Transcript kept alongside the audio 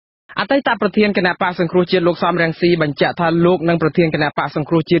អតីតប្រធានគណៈបកសង្គ្រោះជាតិលោកសំរងស៊ីបញ្ជាក់ថាលោកនិងប្រធានគណៈបកសង្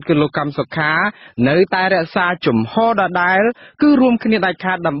គ្រោះជាតិគឺលោកកម្មសុខានៅតែរក្សាជំហរដដែលគឺរួមគ្នាដាច់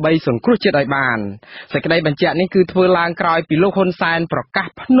ខាតដើម្បីសង្គ្រោះជាតិឲ្យបានសេចក្តីបញ្ជាក់នេះគឺធ្វើឡើងក្រោយពីលោកហ៊ុនសែនប្រកាស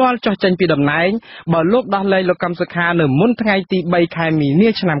ភ្នាល់ចុះចេញពីតំណែងបើលោកដោះលែងលោកកម្មសុខានៅមុនថ្ងៃទី3ខែមីនា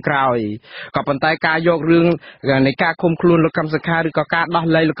ឆ្នាំក្រោយក៏ប៉ុន្តែការយករឿងនៃការឃុំខ្លួនលោកកម្មសុខាឬក៏ការដោះ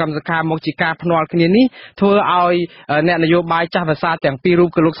លែងលោកកម្មសុខាមកជាការភ្នាល់គ្នានេះធ្វើឲ្យអ្នកនយោបាយចាស់ភាសាទាំងពីររូ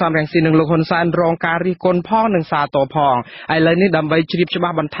បគឺលោកសំរងស៊ីនិងលោកហ៊ុនសែនរងការរិះគន់ផងនិងសាទរផងឥឡូវនេះដើម្បីជ្រាបច្បា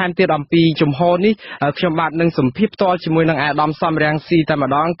ស់បន្ថែមទៀតអំពីជំហរនេះខ្ញុំបាទនឹងសម្ភាសផ្ទាល់ជាមួយនឹងអាដាមសំរងស៊ីតែ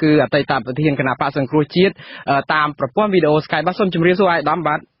ម្ដងគឺអតីតប្រធានគណៈបកសង្គ្រោះជាតិតាមប្រព័ន្ធវីដេអូ Skype បាទសូមជម្រាបសួរអាដាម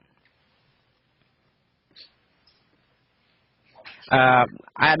បាទ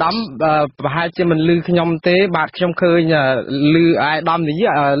អាដាមប្រហែលជាមិនលឺខ្ញុំទេបាទខ្ញុំឃើញលឺអាដាមនិយា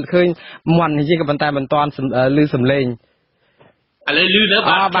យឃើញមន់និយាយក៏ប៉ុន្តែមិនទាន់លឺសំឡេងឥឡូវលឺលើ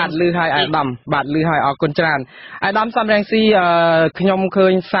បាទលឺហើយអាដាមបាទលឺហើយអរគុណច្រើនអាដាមសំរងស៊ីខ្ញុំឃើ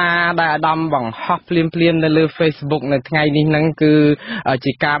ញសារដែលអាដាមបង្ហោះភ្លាមនៅលើ Facebook នៅថ្ងៃនេះហ្នឹងគឺ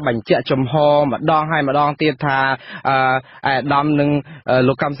ជាការបញ្ជាក់ចំហម្ដងហើយម្ដងទៀតថាអាដាមនិង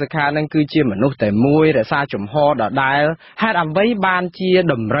លោកកម្មសុខាហ្នឹងគឺជាមនុស្សតែមួយរក្សាចំហដដែលហេតុអ្វីបានជា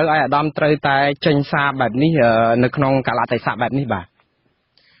តម្រូវឲ្យអាដាមត្រូវតែចេញសារបែបនេះនៅក្នុងកាលៈទេសៈបែបនេះបាទ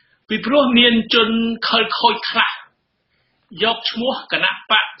ពីព្រោះមានជនខិលខូចខ្លះយកឈ្មោះគណៈ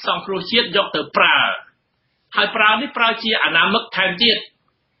បកសង្គ្រោះជាតិយកទៅប្រើហើយប្រើនេះប្រើជាអនាមិកថែមទៀត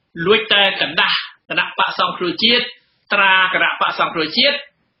លួចតែកណ្ដាស់គណៈបកសង្គ្រោះជាតិត្រាគណៈបកសង្គ្រោះជាតិ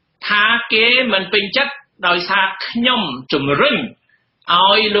ថាគេមិនពេញចិត្តដោយសារខ្ញុំជំរុញ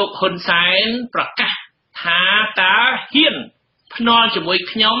ឲ្យលោកហ៊ុនសែនប្រកាសថាតើហ៊ានភ្នាល់ជាមួយ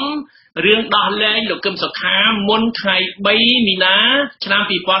ខ្ញុំរឿងដោះលែងលោកកឹមសុខាមុនថ្ងៃ3មីនាឆ្នាំ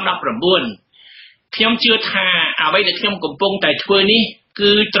2019ខ្ញុំជឿថាអ្វីដែលខ្ញុំកំពុងតែធ្វើនេះ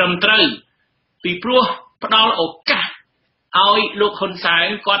គឺត្រឹមត្រូវពីព្រោះផ្ដល់ឱកាសឲ្យលោកហ៊ុនសែន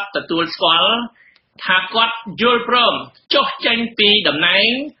គាត់ទទួលស្គាល់ថាគាត់យល់ព្រមចុះចេញពីតំណែង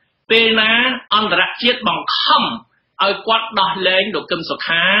ពេលណាអន្តរជាតិបង្ខំឲ្យគាត់ដោះលែងលោកកឹមសុ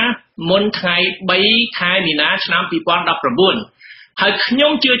ខាមុនថ្ងៃ3ខែមីនាឆ្នាំ2019ហើយខ្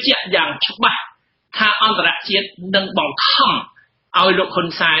ញុំជឿជាក់យ៉ាងច្បាស់ថាអន្តរជាតិនឹងបង្ខំឲ្យលោកហ៊ុន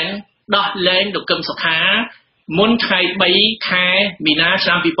សែនដោះលែងលោកកឹមសុខាមុនថ្ងៃ3ខែមីនាឆ្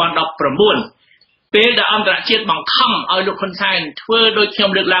នាំ2019ពេលដែលអន្តរជាតិបង្ខំឲ្យលោកហ៊ុនសែនធ្វើដោយខ្ញុំ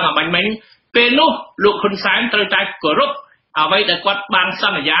លើកឡើងអំបញ្ញមិញពេលនោះលោកហ៊ុនសែនត្រូវតែគោរពអ្វីដែលគាត់បានស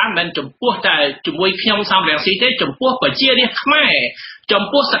ន្យាមិនចំពោះតែជាមួយខ្ញុំសំរងស៊ីទេចំពោះប្រជារាស្ត្រខ្មែរចំ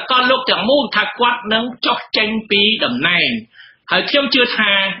ពោះសកលលោកទាំងមូលថាគាត់នឹងចុះចេញពីតំណែងហើយខ្ញុំជឿ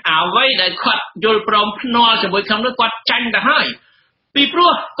ថាអ្វីដែលគាត់យល់ព្រមភ្នាល់ជាមួយខ្ញុំនោះគាត់ចាញ់ទៅហើយពីព្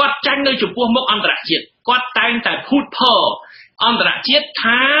រោះគាត់ចាញ់នៅចំពោះមុខអន្តរជាតិគាត់តែងតែភូតភរអន្តរជាតិ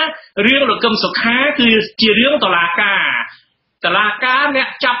ថារឿងលោកកឹមសុខាគឺជារឿងតុលាការអ្នក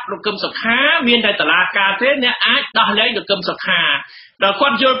ចាប់លោកកឹមសុខាមានតែតុលាការទេអ្នកអាចដោះលែងលោកកឹមសុខាដល់គា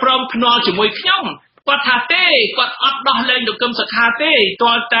ត់យល់ព្រមភ្នាល់ជាមួយខ្ញុំគាត់ថាទេគាត់អត់ដោះលែងលោកកឹមសុខាទេ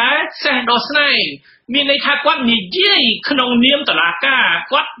ទាល់តែសេះដោះស្នែងមានន័យថាគាត់និយាយក្នុងនាមតុលាការ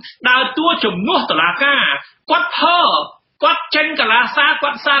គាត់ដើរតួជំនួសតុលាការគាត់គាត់ចេញកលាសារគា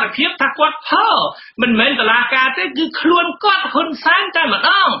ត់សារភាពថាគាត់មិនមែនតុលាការទេគឺខ្លួនគាត់ហ៊ុនសែនតែម្ដ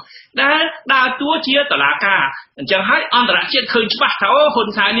ងដែលដើរតួជាតុលាការអញ្ចឹងហើយអន្តរជាតិឃើញច្បាស់ថាអូហ៊ុន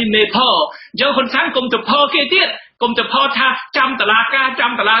សែននេះមេផយកហ៊ុនសែនគុំទៅផគេទៀតគុំទៅផថាចាំតុលាការឥ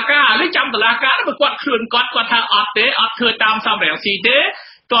ឡូវចាំតុលាការបើគាត់ខ្លួនគាត់ថាអត់ទេអត់ធ្វើតាមសំរងស៊ីទេ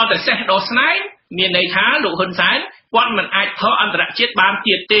តើតែសេះដោះស្នែងមានន័យថាលោកហ៊ុនសែនគាត់មិនអាចផអន្តរជាតិបាន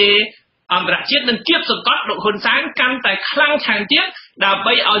ទៀតទេអន្តរជាតិនឹងគៀបសង្កត់លោកហ៊ុនសែនកាន់តែខ្លាំងថែមទៀតដើម្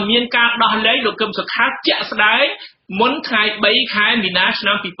បីឲ្យមានការដោះលែងលោកកឹមសុខាជាក់ស្ដែងមុនថ្ងៃ3ខែមីនាឆ្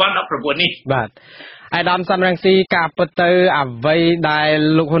នាំ2019នេះបាទអាដាមសំរងស៊ីការពិតទៅអ្វីដែល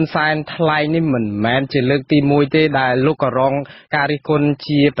លោកហ៊ុនសែនថ្លែងនេះមិនមែនជាលើកទី1ទេដែលលោកក៏រងការរិះគន់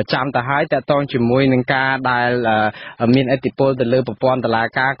ជាប្រចាំទៅហើយតកតងជាមួយនឹងការដែលមានឥទ្ធិពលទៅលើប្រព័ន្ធតុលា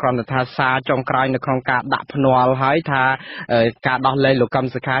ការគ្រាន់តែថាសារចុងក្រោយនៅក្នុងការដាក់ភ្នាល់ហើយថាការដោះលែងលោកកឹម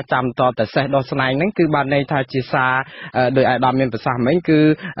សុខាចាំតតែសេះដោះស្នែងហ្នឹងគឺបានន័យថាជាសារដោយអាដាមមានប្រសាសន៍មិញគឺ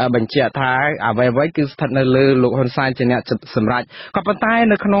បញ្ជាក់ថាអ្វីគឺស្ថិតនៅលើលោកហ៊ុនសែនជាអ្នកសម្រេចក៏ប៉ុន្តែ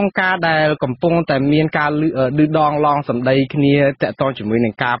នៅក្នុងការដែលកំពុងតែមាន មានការឌឺដងឡងសម្ដីគ្នាតកតងជាមួយនឹ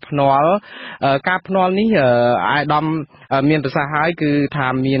ងការភ្នាល់នេះអាយដាមមានប្រសាសន៍ហើយគឺថា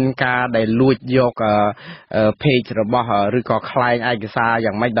មានការដែលលួចយក page របស់ឬក៏ខ្លែងឯកសារ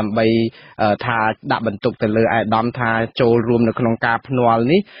យ៉ាងម៉េចដើម្បីថាដាក់បន្ទុកទៅលើអាយដាមថាចូលរួមនៅក្នុងការភ្នាល់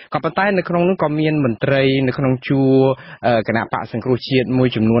នេះក៏ប៉ុន្តែនៅក្នុងនោះក៏មានមន្ត្រីនៅក្នុងជួរគណៈបកសង្គ្រោះជាតិមួយ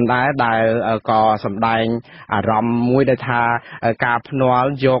ចំនួនដែរដែលក៏សម្ដែងអារម្មណ៍មួយដែលថាការភ្នាល់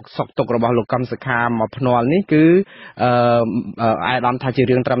យកសុខទុក្ខរបស់លោកកឹមសុខាមកភ្នាល់នេះគឺអាយដាមថាជា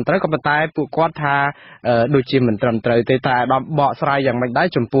រឿងត្រឹមត្រូវក៏ប៉ុន្តែពួកគាត់ថាដូចជាមិនត្រឹមត្រូវទេតែអាយដាមបកស្រាយយ៉ាងម៉េចដែរ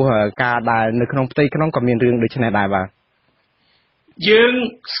ចំពោះការដែលនៅក្នុងផ្ទៃក្នុងក៏មានរឿងដូចនេះដែរបាទយើង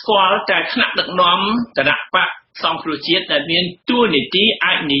ស្គាល់តែថ្នាក់ដឹកនាំគណៈបកសង្គ្រោះជាតិដែលមានតួនាទី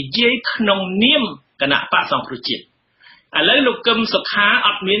អាចនិយាយក្នុងនាមគណៈបកសង្គ្រោះជាតិឥឡូវលោកកឹមសុខាអ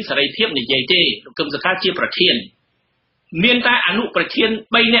ត់មានសេរីភាពនិយាយទេលោកកឹមសុខាជាប្រធានមានតែអនុប្រធាន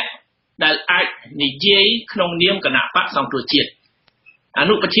3នាក់ដែលអាចនិយាយក្នុងនាមគណៈបកសង្គ្រោះជាតិអ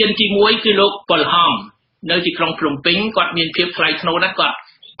នុប្រធានទី1គឺលោកប៉ុលហំនៅទីក្រុងភ្នំពេញគាត់មានភាពថ្លៃថ្នូរណាស់គាត់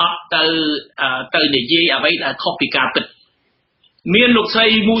អត់ទៅនិយាយអ្វីដែលខុសពីការពិតមានលោកស្រី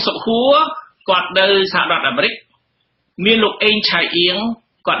មូសុខួរគាត់នៅសហរដ្ឋអាមេរិកមានលោកអេងឆៃអៀង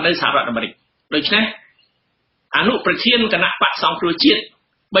គាត់នៅសហរដ្ឋអាមេរិកដូច្នេះអនុប្រធានគណៈបកសង្គ្រោះជាតិ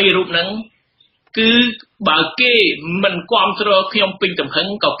3រូបហ្នឹងគឺបើគេមិនគាំទ្រខ្ញុំពេញទំហឹង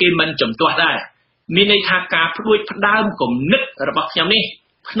ក៏គេមិនជំទាស់ដែរមានន័យថាការផ្ដួចផ្ដើមគំនិតរបស់ខ្ញុំនេះ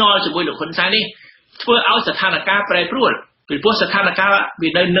ភ្នាល់ជាមួយលោកហ៊ុនសែននេះធ្វើឲ្យស្ថានភាពប្រែប្រួលពីព្រោះស្ថានភាពវា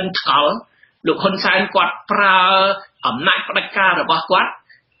នៅនឹងថ្កល់លោកហ៊ុនសែនគាត់ប្រើអំណាចផ្ដាច់ការរបស់គាត់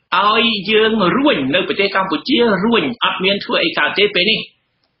ឲ្យយើងរួញនៅប្រទេសកម្ពុជារួញអត់មានធ្វើអីកើតទេពេលនេះ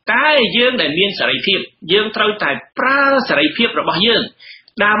តែយើងដែលមានសេរីភាពយើងត្រូវតែប្រើសេរីភាពរបស់យើង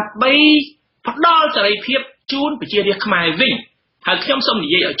ដើម្បីផ្ដល់សេរីភាពជូនប្រជារាស្ត្រខ្មែរវិញហើយខ្ញុំសូមនិ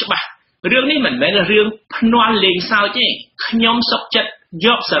យាយឲ្យច្បាស់រឿងនេះមិនមែនរឿងភ្នាល់លេងសើចទេខ្ញុំសុខចិត្តយ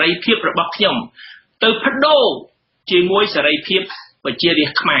កសេរីភាពរបស់ខ្ញុំទៅបដូរជាមួយសេរីភាពប្រជារា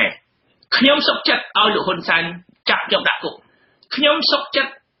ស្ត្រខ្មែរខ្ញុំសុខចិត្តឲ្យលោកហ៊ុនសែនចាប់ខ្ញុំដាក់គុកខ្ញុំសុខចិត្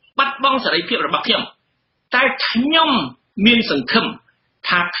តបាត់បង់សេរីភាពរបស់ខ្ញុំតែខ្ញុំមានសង្ឃឹម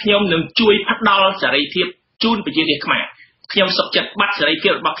ថាខ្ញុំនឹងជួយផ្ដល់សេរីភាពជូនប្រជារាស្ត្រខ្មែរខ្ញុំសុខចិត្តបាត់សេរីភា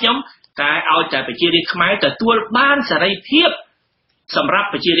ពរបស់ខ្ញុំតែឲ្យតែប្រជារាស្ត្រខ្មែរទទួលបានសេរីភាពសម្រាប់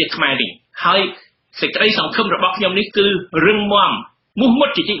ប្រជារាស្ត្រខ្មែរនេះហើយសេចក្តីសង្ឃឹមរបស់ខ្ញុំនេះគឺរឹងមាំមោះមុត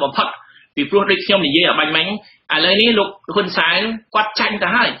ជាទីបំផុតពីព្រោះដូចខ្ញុំនិយាយឲ្យបាញ់មិញឥឡូវនេះលោកហ៊ុនសែនគាត់ចាញ់ទៅ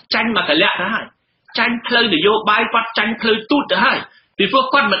ហើយចាញ់មកកលៈទៅហើយចាញ់ផ្លូវនយោបាយគាត់ចាញ់ផ្លូវទូតទៅហើយពីព្រោះ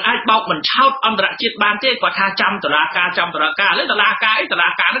គាត់មិនអាចបោកមិនឆោតអន្តរជាតិបានទេគាត់ថាចាំតុលាការឥឡូវតុលាការហ្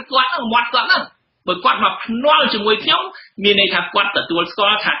នឹងគាត់ហ្នឹងមាត់គាត់ហ្នឹងបើគាត់មកភ្នាល់ជាមួយខ្ញុំមានន័យថាគាត់ទទួលស្គា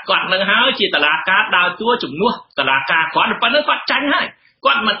ល់ថាគាត់នឹងហើយជាតុលាការដើរតួជំនួសតុលាការគាត់ប៉ុណ្ណឹងគាត់ចាញ់ហើយ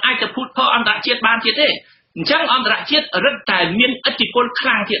គាត់មិនអាចទៅភូតផលអន្តរជាតិបានទៀតទេអញ្ចឹងអន្តរជាតិរឹតតែមានឥទ្ធិពលខ្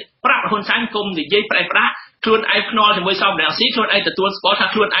លាំងទៀតប្រាប់ហ៊ុនសែនគុំនិយាយប្រែប្រាស់ខ្លួនឯងភ្នាល់ជាមួយសំរងស៊ីខ្លួនឯងទទួលស្គាល់ថា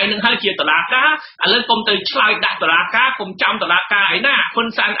ខ្លួនឯងនឹងហើយជាតុលាការឥឡូវគុំទៅឆ្លើយដាក់តុលាការគុំចាំតុលាការឯណាហ៊ុន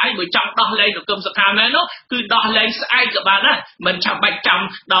សែនឯងបើចង់ដោះលែងលោកកឹមសុខាមែននោះគឺដោះលែងស្អែកក៏បានដែរមិនចាំបាច់ចាំ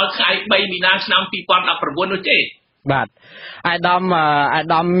ដល់ថ្ងៃ3មីនាឆ្នាំ2019នោះទេបាទអាយ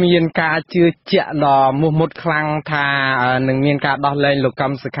ដាមមានការជឿជាក់ដ៏មោះមុតខ្លាំងថានឹងមានការដោះលែងលោកកឹ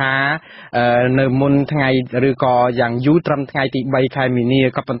មសុខានៅមុនថ្ងៃឬក៏យ៉ាងយូរត្រឹមថ្ងៃទី3ខែមីនា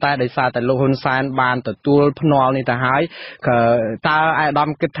ក៏ប៉ុន្តែដោយសារតែលោកហ៊ុនសែនបានទទួលភ្នាល់នេះទៅហើយតើអាយដាម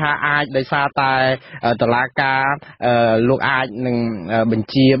គិតថាអាចដោយសារតែតុលាការលោកអាចនឹងបញ្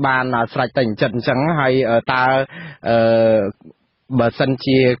ជាបានស្រេចតែអញ្ចឹងហើយតើបើសិន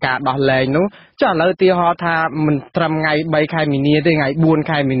ជាការដោះលែងនោះចុះឥឡូវទីហោថាមិនត្រឹមថ្ងៃ3ខែមីនាទេថ្ងៃ4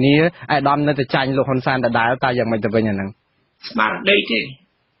ខែមីនាអាយដាមនៅតែចាញ់លោកហ៊ុនសែនដដែលតើយ៉ាងម៉េចទៅវិញអាហ្នឹងស្មារតីទេ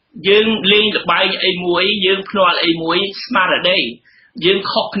យើងលេងល្បែងអីមួយយើងភ្នាល់អីមួយស្មារតីយើង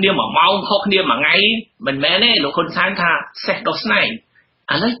ខុសគ្នា1ម៉ោងខុសគ្នា1ថ្ងៃមិនមែនទេលោកហ៊ុនសែនថាសេះដោះស្នែង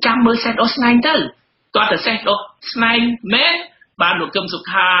ឥឡូវចាំមើលសេះដោះស្នែងទៅគាត់តែសេះដោះស្នែងមែនបានលោកកឹមសុ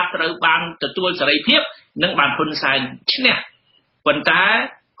ខាត្រូវបានទទួលសេរីភាពនិងបានហ៊ុនសែនឈ្នះប៉ុន្តែ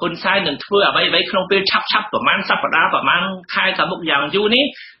ហ៊ុនសែននឹងធ្វើអ្វីៗក្នុងពេលឆាប់ប្រហែលសប្តាហ៍ប្រហែលខែខាងមុខយ៉ាងយូរនេះ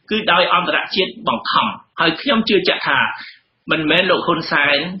គឺដោយអន្តរជាតិបង្ខំហើយខ្ញុំជឿជាក់ថាមិនមែនលោកហ៊ុនសែ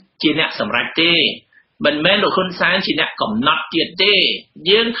នជាអ្នកសម្រេចទេមិនមែនលោកហ៊ុនសែនជាអ្នកកំណត់ទៀតទេ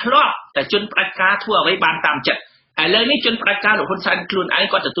យើងធ្លាប់តែជនផ្ដាច់ការធ្វើអ្វីបានតាមចិត្តឥឡូវនេះជនផ្ដាច់ការលោកហ៊ុនសែនខ្លួនឯង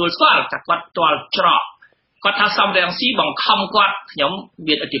គាត់ទទួលស្គាល់ថាគាត់ផ្ទាល់ច្រកគាត់ថាសំរងស៊ីបង្ខំគាត់ខ្ញុំ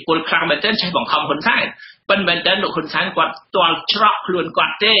មានឥទ្ធិពលខ្លាំងមែនទែនចេះបង្ខំហ៊ុនសែនប៉ុន្តែមែនទែនលោកហ៊ុនសែនគាត់ផ្ទាល់ច្រកខ្លួនគា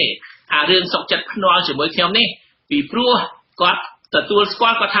ត់ទេអារឿងសុកចិត្តភ្នាល់ជាមួយខ្ញុំនេះពីព្រោះគាត់ទទួលស្គា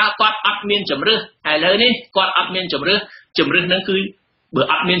ល់គាត់ថាគាត់អត់មានជំរឿសឥឡូវនេះគាត់អត់មានជំរឿសនឹងគឺ បើ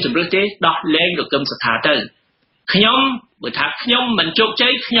អត់មានជំរឿទេដោះលែងលោកកឹមសុខាទៅខ្ញុំបើថាខ្ញុំមិនជោគជ័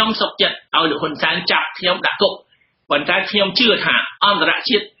យខ្ញុំសុខចិត្តឲ្យលោកហ៊ុនសែនចាប់ខ្ញុំដាក់គុកប៉ុន្តែខ្ញុំជឿថាអន្តរ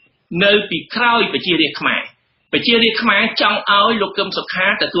ជាតិនៅពីក្រោយប្រជារាស្ត្រខ្មែរចង់ឲ្យលោកកឹមសុខា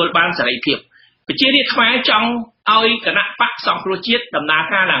ទទួលបានសេរីភាពប្រជារាស្ត្រខ្មែរចង់ឲ្យគណៈបកសង្គ្រោះជាតិដំណើរ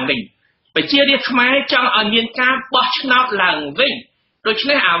ការឡើងវិញប្រជារាស្ត្រខ្មែរចង់ឲ្យមានការបោះឆ្នោតឡើងវិញដូច្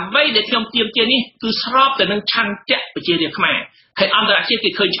នេះអ្វីដែលខ្ញុំទាមទារនេះគឺស្របទៅនឹងឆន្ទៈប្រជារាស្ត្រខ្មែរហើយអន្តរជាតិគេ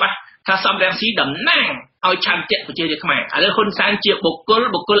ឃើញច្បាស់ថាសំរងស៊ីតំណាងឲ្យឆន្ទៈប្រជារាស្ត្រខ្មែរឥឡូវហ៊ុនសែនជាបុគ្គល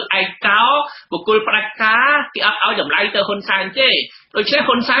ឯកោបុគ្គលផ្ដាច់ការគេអត់ឲ្យតម្លៃទៅហ៊ុនសែនទេដូច្នេះ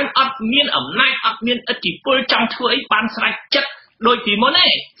ហ៊ុនសែនអត់មានអំណាចអត់មានឥទ្ធិពលចង់ធ្វើអីបានស្រេចចិត្តដូចពីមុនទេ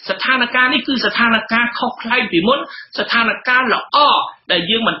ស្ថានភាពនេះគឺស្ថានភាពខុសប្លែកពីមុនស្ថានភាពល្អដែល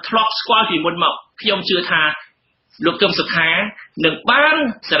យើងមិនធ្លាប់ស្គាល់ពីមុនមកខ្ញុំជឿថាលោកកឹមសុខានឹងបាន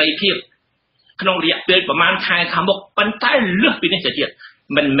សេរីភាពក្នុងរយៈពេលប្រហែលខែខាងមុខប៉ុន្តែលើសពីនេះទៅទៀត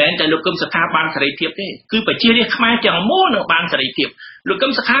មិនមែនតែលោកកឹមសុខាបានសេរីភាពទេគឺប្រជារាស្ត្រខ្មែរទាំងមូលនឹងបានសេរីភាពលោកកឹ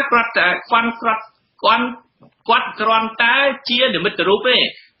មសុខាគាត់តែគាត់គ្រាន់តែជានិមិត្តរូបទេ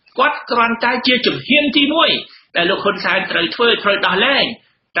គាត់គ្រាន់តែជាជំហានទី1ដែលលោកហ៊ុនសែនត្រូវដោះលែង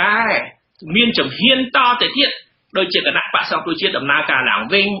តែមានជំហានតទៅទៀតដោយជាគណៈបក្សសង្គ្រោះជាតិដំណើរការឡើង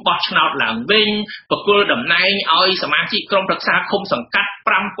វិញបោះឆ្នោតឡើងវិញបកគលតំណែងឲ្យសមាជិកក្រុមប្រឹក្សាឃុំសង្កាត់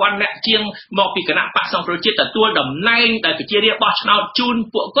 5000 នាក់ជាងមកពីគណៈបក្សសង្គ្រោះជាតិទទួលតំណែងដែលប្រជារាស្ត្របោះឆ្នោតជូន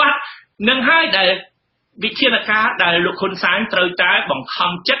ពួកគាត់នឹងហើយដែលវិធានការដែលលោកហ៊ុនសែនត្រូវតែបង្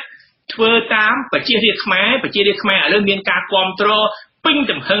ខំចិត្តធ្វើតាមប្រជារាស្ត្រខ្មែរឥឡូវមានការគាំទ្រពេញ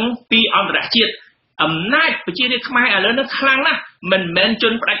ទំហឹងពីអន្តរជាតិអំណាចប្រជារាស្ត្រខ្មែរឥឡូវនេះខ្លាំងណាស់មិនមែនជ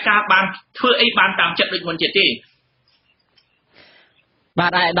នផ្ដាច់ការបានធ្វើអីបានតាមចិត្តដូចមុនទៀតទេបា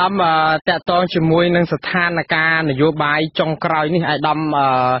ទអាយដាមតកតងជាមួយនឹងស្ថានភាពនយោបាយចុងក្រោយនេះអាយដាម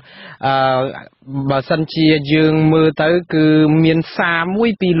បើសិនជាយើងមើលទៅគឺមានសារមួយ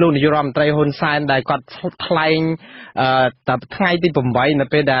ពីលោកនាយករដ្ឋមន្ត្រីហ៊ុនសែនដែលគាត់ថ្លែងតែថ្ងៃទី8នៅ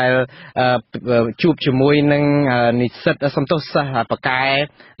ពេលដែលជួបជាមួយនឹងនិស្សិតសន្ទុះសិស្សបកែ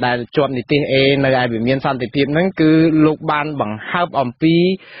ដែលជាប់និទេស A នៅឯវិមានសន្តិភាពហ្នឹងគឺលោកបានបង្ហើបអំពី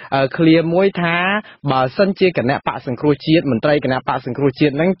ឃ្លាមួយថាបើសិនជាគណៈបកសង្គ្រោះជាតិមន្ត្រីគណៈបកសង្គ្រោះជា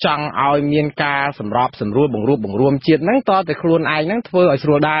តិហ្នឹងចង់ឲ្យមានការសម្របសម្រួលបង្រួបបង្រួមជាតិហ្នឹងតើតែខ្លួនឯងហ្នឹងធ្វើឲ្យស្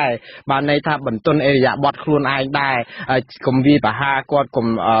រួលដែរបានន័យថាបន្ទន់អេរយាប័តខ្លួនឯងដែរកុំវាបហាគាត់កុំ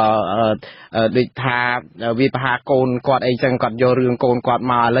ដូចថាវាបហាកូនគាត់អីចឹងគាត់យករឿងកូនគាត់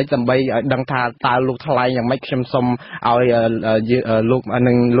មកឥឡូវដើម្បីឲ្យដឹងថាតើលោកថ្លែងយ៉ាងម៉េចខ្ញុំសូមឲ្យលោក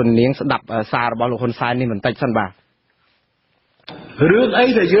នឹងលន់នាងស្ដាប់សាររបស់លោកហ៊ុនសែននេះបន្តិចសិនបាទរឿងអី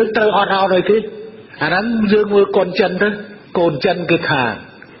ដែលយើងត្រូវអត់ឲ្យគេអាហ្នឹងយើងមើលកូនចិនទៅកូនចិនគឺថា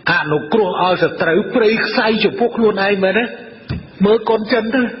អនុគ្រោះឲ្យសត្រូវព្រៃខ្សៃចំពោះខ្លួនឯងមែនទេមើលកូនចិន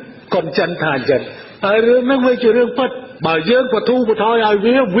ទៅកូនចិនថាអញ្ចឹងហើយរឿងហ្នឹងវាជារឿងពិតបើយើងបទូបថយឲ្យ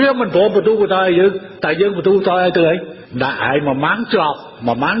វាមិនព្រមបទូបថយឲ្យយើងតែយើងបទូបថយឲ្យទៅអីដាក់ឯងមួយម៉ាំងជាប់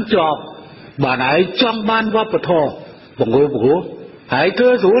បើឯងចង់បានវប្បធម៌បង្រួបបង្រួមហើយធ្វើ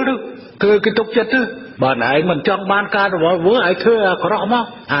ស្រួលទៅធ្វើគេទុកចិត្តទៅបើឯងមិនចង់បានការរបស់វាឯងធ្វើអាក្រក់មក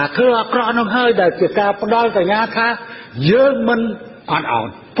ធ្វើអាក្រក់នោះហើយដែលជាការផ្ដាល់សញ្ញាថាយើងមិនអត់អោន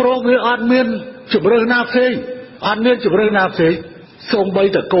ព្រោះវាអត់មានជំរឿនណាផ្សេងសូម្បី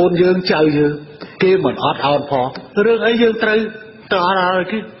តែកូនយើងចៅយើងគេមិនអត់អោនផងរឿងអីយើងត្រូវទៅអត់ឲ្យ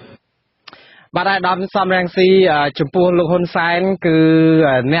គេបាទអាដាមសំរងស៊ីចំពោះលោកហ៊ុនសែនគឺ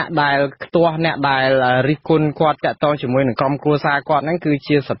អ្នកដែលខ្ទាស់អ្នកដែលរិះគន់គាត់តាក់ទងជាមួយនឹងក្រុមគ្រួសារគាត់ហ្នឹងគឺ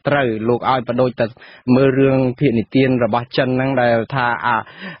ជាសត្រូវលោកឲ្យបដូចតែមើលរឿងភាគនិទានរបស់ចិនហ្នឹងដែលថា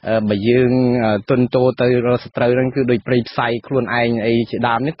បើយើងទុនតូទៅរកសត្រូវហ្នឹងគឺដូចព្រៃផ្សៃខ្លួនឯងអីជា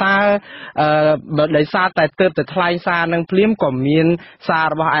ដើមនេះតើបើដោយសារតែទើបតែថ្លែងសារនឹងភ្លាមក៏មានសារ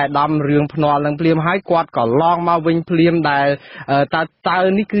របស់អាដាមរឿងភ្នាល់នឹងភ្លាមហើយគាត់ក៏ឡងមកវិញភ្លាមដែលតើ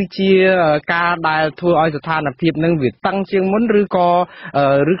នេះគឺជាការដែលធ្វើឲ្យស្ថានភាពនឹងវាតឹងជាងមុនឬក៏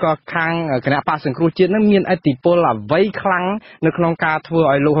ខាងគណៈបក្សសង្គ្រោះជាតិនឹងមានឥទ្ធិពលអ្វីខ្លាំងនៅក្នុងការធ្វើ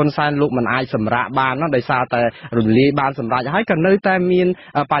ឲ្យលោកហ៊ុនសែនលោកមិនអាចសម្រាកបាននោះដោយសារតែរំលាយបានសម្រាប់ហើយក៏នៅតែមាន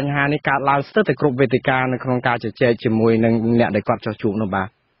បញ្ហានេះកើតឡើងស្ទើរតែគ្រប់វេទិកានៅក្នុងការជជែកជាមួយនឹងអ្នកដែលគាត់ចោះជួបនោះបាទ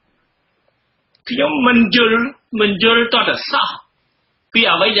ខ្ញុំមិនយល់តតែសោះពី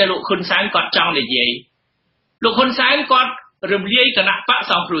អ្វីដែលលោកហ៊ុនសែនគាត់ចង់និយាយលោកហ៊ុនសែនគាត់រំលាយគណៈបក្ស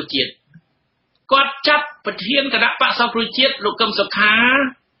សង្គ្រោះជាតិគាត់ចាប់ប្រធានគណៈបក្សសង្គ្រោះជាតិលោកកឹមសុខា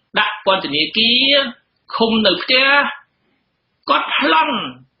ដាក់ពន្ធនាគារឃុំនៅផ្ទះគាត់ប្លន់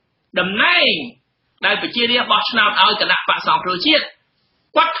តំណែងដែលប្រជារាស្ត្របោះឆ្នោតឲ្យគណៈបក្សសង្គ្រោះជាតិ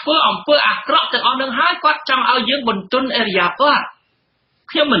គាត់ធ្វើអំពើអាក្រក់ទាំងអស់នឹងហើយគាត់ចង់ឲ្យយើងបន្ទន់អេរយាប័ត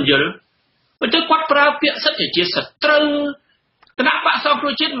ខ្ញុំមិនយល់បើទៅគាត់ប្រើពាក្យសិទ្ធិជាសត្រូវគណៈបក្សសង្គ្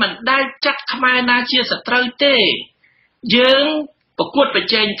រោះជាតិមិនដែលចាត់ខ្មែរណាជាសត្រូវទេយើងព ប្រកួតប្រ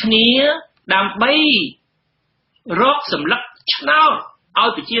ជែងគ្នាដើម្បីរកសម្លឹកឆ្នោតឲ្យ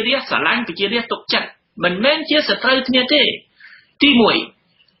ប្រជារាស្ត្រស្រឡាញ់ប្រជារាស្ត្រទុកចិត្តមិនមែនជាសត្រូវគ្នាទេទី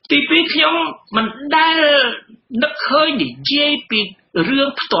1ទី2ខ្ញុំមិនដែលនឹកឃើញនិយាយពីរឿង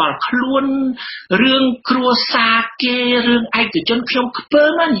ផ្ទាល់ខ្លួនរឿងគ្រួសារគេរឿងឯកជនខ្ញុំខ្ពើ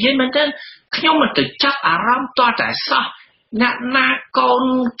មនិយាយមែនទេខ្ញុំមិនទៅចាប់អារម្មណ៍តតែសោះអ្នកណាកូន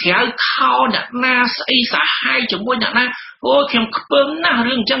ក្រៅខោអ្នកណាស្អីសាហាយជាមួយអ្នកណាអូខ្ញុំខ្ពើមណាស់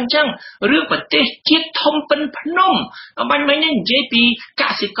រឿងអញ្ចឹងរឿងប្រទេសជាតិធំពេញភ្នំបាញ់មិញនេះនិយាយពីក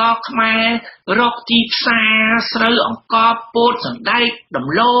សិករខ្មែររកទីផ្សារស្រូវអង្ករពោតសណ្តែកដំ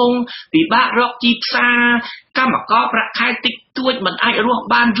ឡូងពិបាករកទីផ្សារកម្មករប្រាក់ខែតិចតួចមិនអាចរស់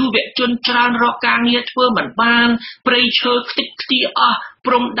បានយុវជនច្រើនរកការងារធ្វើមិនបានព្រៃឈើខ្ទេចខ្ទីអស់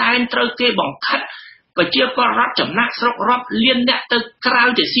ព្រំដែនត្រូវគេបង្ខិតប្រជាពលរដ្ឋចំណាក់ស្រុករាប់លានអ្នកទៅក្រៅ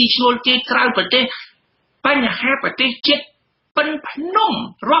ទៅស៊ីឈ្នួលគេក្រៅប្រទេសបញ្ហាប្រទេសជាតិពេញភ្នំ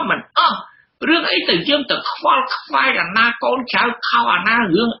រាប់មិនអស់រឿងអីទៅយើងទៅខ្វល់ខ្វាយអាណាកូនចៅខោអាណា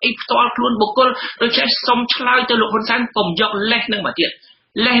រឿងអីផ្ទាល់ខ្លួនបុគ្គលដូច្នេះសូមឆ្លើយទៅលោកហ៊ុនសែនកុំយកលេសនឹងមកទៀត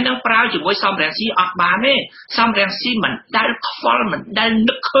លេសនឹងប្រើជាមួយសំរងស៊ីអត់បានទេសំរងស៊ីមិនដែលខ្វល់មិនដែល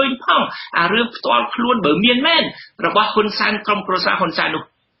នឹកឃើញផងអារឿងផ្ទាល់ខ្លួនបើមានមែនរបស់ហ៊ុនសែនក្រុមគ្រួសារហ៊ុនសែននោះ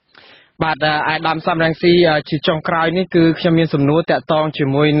បាទអាយដាមសំរងស៊ីជាចុងក្រោយនេះគឺខ្ញុំមានសំណួរតាក់ទងជា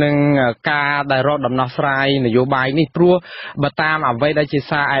មួយនឹងការដែលរកដំណោះស្រាយនយោបាយនេះព្រោះបើតាមអ្វីដែលជា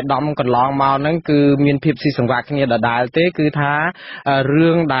សារអាយដាមកន្លងមកហ្នឹងគឺមានភាពស៊ីសង្វាក់គ្នាដដែលទេគឺថារឿ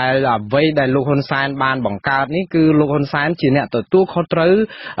ងដែលអ្វីដែលលោកហ៊ុនសែនបានបង្កើតនេះគឺលោកហ៊ុនសែនជាអ្នកទទួលខុសត្រូវ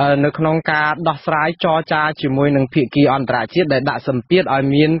នៅក្នុងការដោះស្រាយចរចាជាមួយនឹងភាគីអន្តរជាតិដែលដាក់សម្ពាធឲ្យ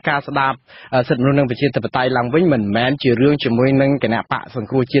មានការស្ដាប់សិទ្ធិមនុស្សនិងប្រជាធិបតេយ្យឡើងវិញមិនមែនជារឿងជាមួយនឹងគណៈបកសង្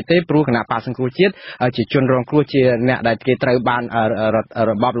គ្រោះជាតិទេព្រោះគណៈបកសង្គ្រោះជាតិជាជនរងគ្រោះជាអ្នកដែលគេត្រូវបាន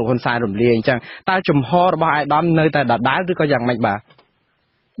របបលោកហ៊ុនសែនរំលាយអញ្ចឹងតើជំហររបស់អាយដាមនៅតែដដែលឬក៏យ៉ាងម៉េចបាទ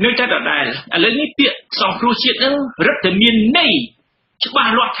នៅតែដដែលឥឡូវនេះពាក្យសង្គ្រោះជាតិនឹងរឹតតែមានន័យច្បា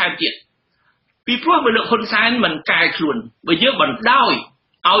ស់លាស់ថែមទៀតពីព្រោះបើលោកហ៊ុនសែនមិនកែខ្លួនបើយើងបណ្ដោយ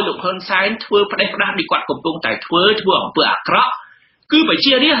ឲ្យលោកហ៊ុនសែនធ្វើផ្ដេសផ្ដាស់ដូចគាត់កំពុងតែធ្វើអំពើអាក្រក់គឺប្រ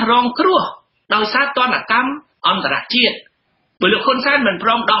ជារាស្ត្ររងគ្រោះដោយសារទណ្ឌកម្មអន្តរជាតិបើលោកហ៊ុនសែនមិនព្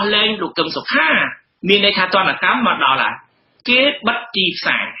រមដោះលែងលោកកឹមសុខាមានន័យថាទណ្ឌកម្មមកដល់ហើយគេបិទទីផ្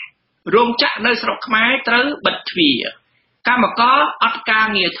សាររោងចក្រនៅស្រុកខ្មែរត្រូវបិទទ្វារកម្មករអត់ការ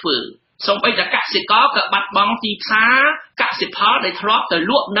ងារធ្វើសូម្បីតែកសិករក៏បាត់បង់ទីផ្សារកសិផលដែលធ្លាប់ទៅ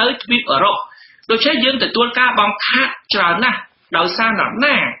លក់នៅទ្វីបអឺរ៉ុបដូច្នេះយើងទទួលការបង្ខាក់ច្រើនណាស់ដោយសារនរ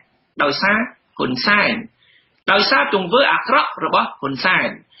ណាដោយសារហ៊ុនសែនដោយសារទង្វើអាក្រក់របស់ហ៊ុនសែន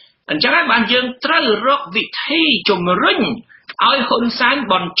អញ្ចឹងហើយបានយើងត្រូវរកវិធីជំរុញឲ្យហ៊ុនសែន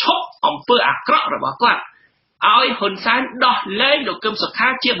បញ្ឈប់អំពើអាក្រក់របស់គាត់ឲ្យហ៊ុនសែនដោះលែងលោកកឹមសុខា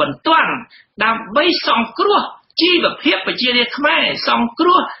ជាបន្ទាន់ដើម្បីសង្គ្រោះជីវភាពប្រជារាស្ត្រខ្មែរសង្គ្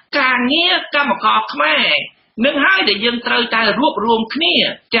រោះការងារកម្មករខ្មែរនឹងហើយដែលយើងត្រូវតែរួបរวมគ្នា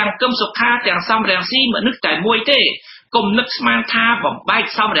ទាំងកឹមសុខាទាំងសំរងស៊ីមនុស្សតែមួយទេកុំនឹកស្មានថាបំបែក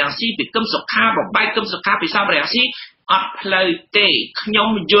សំរងស៊ីពីកឹមសុខាបំបែកកឹមសុខាពីសំរងស៊ីអត់ផ្លូវទេខ្ញុំ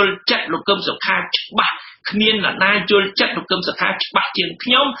យល់ចិត្តលោកកឹមសុខាច្បាស់គ្មាននរណាយល់ចិត្តលោកកឹមសុខាច្បាស់ជាងខ្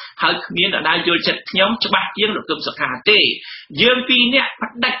ញុំហើយគ្មាននរណាយល់ចិត្តខ្ញុំច្បាស់ជាងលោកកឹមសុខាទេយើងពីរនាក់ប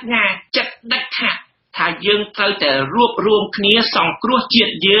ដិញ្ញាចិត្តដាច់ខាតថាយើងត្រូវតែរួបរวมគ្នាសង្គ្រោះជា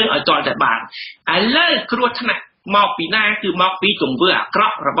តិយើងឲ្យទាល់តែបានឥឡូវគ្រោះថ្នាក់មកពីណាគឺមកពីទង្វើអាក្រ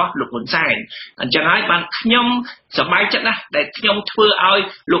ក់របស់លោកហ៊ុនសែនអញ្ចឹងហើយបានខ្ញុំសប្បាយចិត្តណាស់ដែលខ្ញុំធ្វើឲ្យ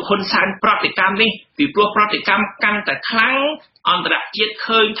លោកហ៊ុនសែនប្រតិកម្មនេះពីព្រោះប្រតិកម្មកាន់តែខ្លាំងអន្តរជាតិ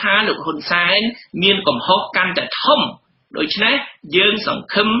ឃើញថាលោកហ៊ុនសែនមានកំហុសកាន់តែធំដូច្នេះយើងសង្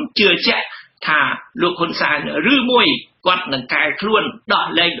ឃឹមជឿជាក់ថាលោកហ៊ុនសែនឬមួយគាត់នឹងកែខ្លួនដោះ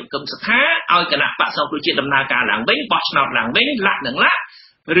លែងលោកកឹមសុខាឲ្យគណៈបក្សសង្គ្រោះជាតិដំណើរការឡើងវិញបោះឆ្នោតឡើងវិញលាក់នឹងលាក់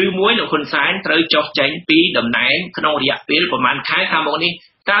ឬមួយលោកហ៊ុនសែនត្រូវចុះចេញពីតំណែងក្នុងរយៈពេលប្រហែលខែខាងមុខនេះ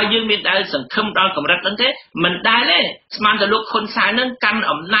តើយើងមានដែលសង្ឃឹមដល់កម្រិតហ្នឹងទេមិនដែលទេស្មានតែលោកហ៊ុនសែននឹងកាន់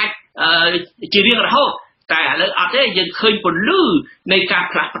អំណាចជារៀងរហូតតែឥឡូវអត់ទេយើងឃើញពលឺនៃការ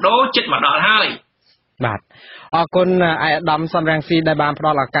ផ្លាស់ប្ដូរចិត្តមកដល់ហើយបាទអរគុណអាយដាមសំរងស៊ីដែលបានផ្ដ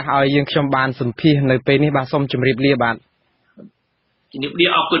ល់ឱកាសឲ្យយើងខ្ញុំបានសម្ភាសនៅពេលនេះបាទសូមជម្រាបលាបាទជំរាបលា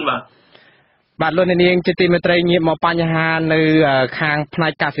អរគុណបាទបាទលោកនាងជាទីមេត្រីងាកមកបញ្ហានៅខាងផ្នែ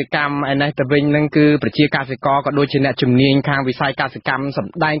កកសិកម្មឯនេះទៅវិញនឹងគឺប្រជាកសិករក៏ដូចជាអ្នកជំនាញខាងវិស័យកសិកម្មស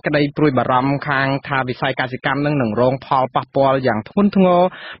ម្ដែងក្តីព្រួយបារម្ភខាងថាវិស័យកសិកម្មនឹងរងផលប៉ះពាល់យ៉ាងធ្ងន់ធ្ងរ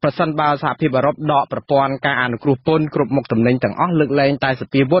ប្រសិនបើសហភាពអឺរ៉ុបដកប្រព័ន្ធការអនុគ្រោះពន្ធគ្រប់មុខទំនិញទាំងអស់លើកលែងតែស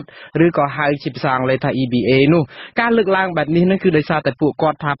ភាវុធឬក៏ហៅជាភាសាអង់គ្លេសថា EBA នោះការលើកឡើងបែបនេះគឺដោយសារតែពួកគា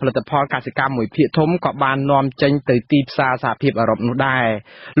ត់ថាផលិតផលកសិកម្មមួយភាគធំក៏បាននាំចេញទៅទីផ្សារសហភាពអឺរ៉ុបនោះដែរ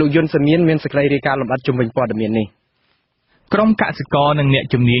លោកយុនសមៀនមានសេចក្តីរាយការណ៍លម្អិតជុំវិញព័ត៌មាននេះ ក្រុមកសិករនិងអ្នក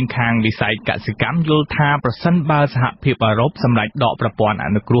ជំនាញខាងវិស័យកសិកម្មយល់ថាប្រសិនបើសហភាពអឺរ៉ុបសម្រេចដកប្រព័ន្ធអ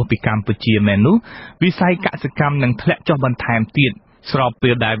នុគ្រោះពីកម្ពុជាមែននោះវិស័យកសិកម្មនឹងធ្លាក់ចុះបន្ថែមទៀតស្របពេ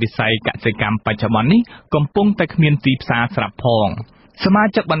លដែលវិស័យកសិកម្មបច្ចុប្បន្ននេះកំពុងតែគ្មានទីផ្សារស្រាប់ផងសមា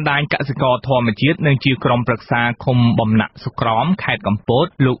ជិកបណ្ដាញកសិករធម្មជាតិនិងជាក្រុមប្រឹក្សាឃុំបំណាក់សុក្រមខេត្តកំពត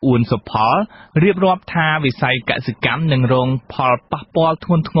លោកអ៊ួនសុផលរៀបរាប់ថាវិស័យកសិកម្មនឹងរងផលប៉ះពាល់ធ្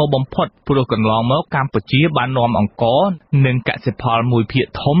ងន់ធ្ងរបំផុតព្រោះកន្លងមកកម្ពុជាបាននាំអង្ករនិងកសិផលមួយភាគ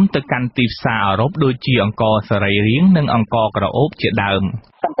ធំទៅកាន់ទីផ្សារអឺរ៉ុបដូចជាអង្ករសរីរាង្គនិងអង្ករក្រអូបជាដើម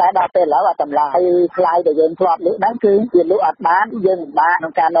ប៉ុន្តែដល់ពេលឥឡូវតម្លៃថ្លៃដែលយើងធ្លាប់លក់ហ្នឹងគឺវាលក់អត់បានយើងពិបាកក្នុ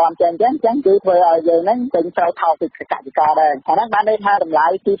ងការនាំចេញអញ្ចឹងគឺធ្វើឲ្យយើងហ្នឹងពេញត្រូវថោកពីកសិករដែរអាហ្នឹងបានន័យថាតម្លៃ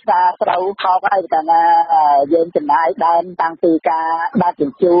ទីផ្សារស្រូវថោកហើយកាលណាយើងចំណាយដើមតាំងពីការដាច់ប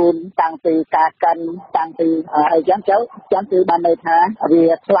ញ្ជូនតាំងពីការកិនតាំងពីអីចឹងគឺបានន័យថាវា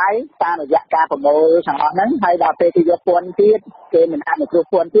ថ្លៃតាមរយៈការប្រមូលទាំងអស់ហ្នឹងហើយដល់ពេលគេយកពន្ធទៀតគេមិនអនុគ្រោះ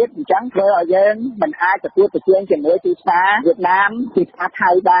ពន្ធទៀតអញ្ចឹងធ្វើឲ្យយើងមិនអាចទទួលប្រជែងជាមួយទីផ្សារវៀតណាមទីផ្សារថៃ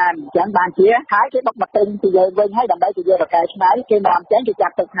បានអញ្ចឹងបានជាហើយគេបុកមកទិញពីយើងវិញហើយដើម្បីគេយកទៅកែច្នៃគេនាំចេញគេចា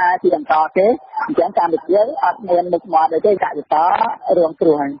ប់ទុកថាជាអង្ករគេអញ្ចឹងកម្ពុជាអត់មានមុខមាត់អីទេកសិកររងគ្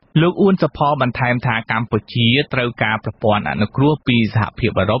រោះហើយលោកអ៊ួនសុផលបន្ថែមថាកម្ពុជាត្រូវការប្រព័ន្ធអនុគ្រោះពីសហភា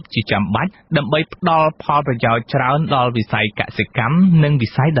ពអឺរ៉ុបជាចាំបាច់ដើម្បីផ្ដល់ផលប្រយោជន៍ច្រើនដល់វិស័យកសិកម្មនិងវិ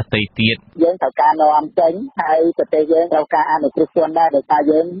ស័យដទៃទៀតយើងត្រូវការនាំចេញហើយប្រទេសយើងត្រូវការអនុគ្រោះពន្ធដែរដោយសារ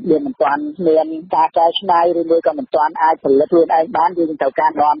យើងមិនទាន់មានការកែច្នៃឬមួយក៏មិនទាន់អាចផលិតខ្លួនឯងបានយើងត្រូវកា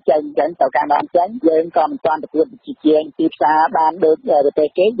រនាំចេញយើងត្រូវការនាំចេញយើងក៏មិនទាន់ទទួលជាទីផ្សារបានដូចប្រទេស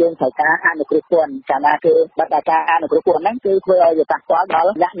គេយើងត្រូវការអនុគ្រោះពន្ធកាលណាគឺបដិការអនុគ្រោះពន្ធហ្នឹងគឺធ្វើឲ្យវាប៉ះពាល់ដល់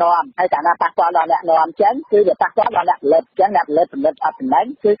អ្នកនាំហើយកាលណាប៉ះពាល់ដល់អ្នកនាំចេញគឺវាប៉ះពាល់ដល់អ្នកផលិតអញ្ចឹងអ្នកផលិតអត់ចំណេញ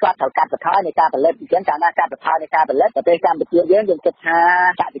គឺគាត់ត្រូវកាត់បន្ថយនៃការផលិតអញ្ចឹងកាលណាកាត់បន្ថយនៃការផលិតប្រទេសកម្ពុជាយើងគិតថា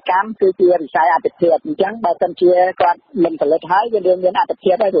កសិកម្មគឺជាវិស័យអភិភាពអញ្ចឹងបើសិនជាគាត់មិនផលិតហើយយើងមានអភិ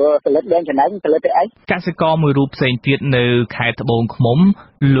ភាពហើយព្រោះផលិតមានចំណេញផលិតទៅអីកសិករមួយរូបផ្សេងទៀតនៅខេត្តត្បូងឃ្មុំ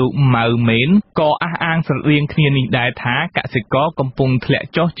លោកម៉ៅមេនក៏អះអាងស្រដៀងគ្នានេះដែរថាកសិករកំពុងធ្លាក់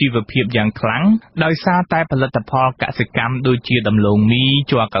ចុះជីវភាពយ៉ាងខ្លាំងដោយសារតែផលិតផលកសិកម្មដូចជាដំឡូងមី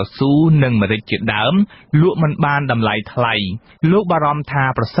ជ័រកៅស៊ូនិងម្រេចជាដើមលក់មិនបានតម្លៃថ្លៃលោកបារម្ភថា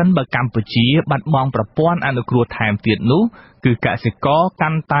ប្រសិនបើកម្ពុជាបាត់បង់ប្រព័ន្ធអនុគ្រោះថែមទៀតនោះគឺកសិករកា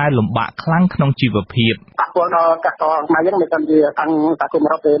ន់តែលំបាកខ្លាំងក្នុងជីវភាពប៉ះពាល់ដល់កសិករខ្មែរយើងមិនទាន់ជាតាំងសហគមន៍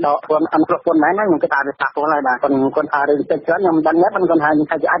អឺរ៉ុបទេដល់ពន្ធអនុគ្រោះពន្ធហ្នឹងខ្ញុំគិតថាវាប៉ះពាល់ហើយបាទគាត់ថារឿងតិចច្រើនខ្ញុំមិនដឹងទេប៉ុន្តែគាត់ថា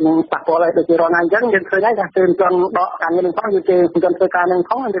អាចនឹងប៉ះពាល់ហើយដូចជារងថ្ងៃអញ្ចឹងយើងឃើញហើយថាគឺមិនទាន់ដកការងារនឹងផងយើងគេមិនទាន់ធ្វើការនឹង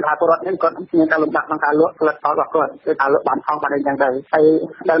ផងគឺថាពលរដ្ឋយើងគាត់មានការលំបាកក្នុងការលក់ផលិតផលរបស់គាត់គឺថាលក់បានផងបានអីចឹងទៅហើយ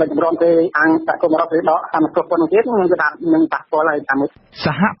ដល់ជំរំពេលអង្គសហគមន៍អឺរ៉ុបគេដកអនុគ្រោះពន្ធទៀតខ្ញុំគិតថានឹងប៉ះពាល់ហើយតាមស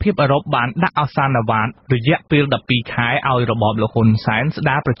ហភាពអឺរ៉ុបបានដាក់ឱសានវ៉ាតរយៈពេល12ខែឲ្យរបបលោកហ៊ុនសែនស្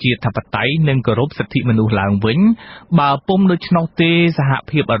ដារប្រជាធិបតេយ្យនិងគោរពសិទ្ធិមនុស្សឡើងវិញបើពុំដូច្នោះទេសហ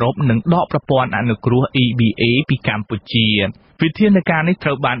ភាពអឺរ៉ុបនឹងដកប្រព័ន្ធអនុគ្រោះ EBA ពីកម្ពុជាវិធានការនេះត្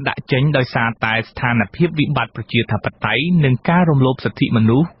រូវបានដាក់ចេញដោយសារតែស្ថានភាពវិបត្តិប្រជាធិបតេយ្យនិងការរំលោភសិទ្ធិម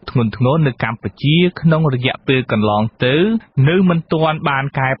នុស្សធ្ងន់ធ្ងរនៅកម្ពុជាក្នុងរយៈពេលកន្លងទៅនៅមិនទាន់បាន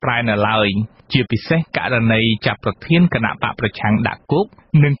កែប្រែនៅឡើយជាពិសេសករណីចាប់ប្រធានគណៈបកប្រឆាំងដាក់គុក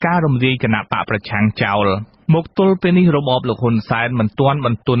និងការរំលាយគណៈបកប្រឆាំងចោលមកទល់ពេលនេះរបបលោកហ៊ុនសែនមិនទាន់ប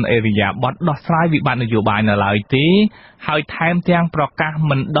ន្ទន់អេរិយាប័ត្រដោះស្រាយវិបត្តិនយោបាយនៅឡើយទេហើយថែមទាំងប្រកាស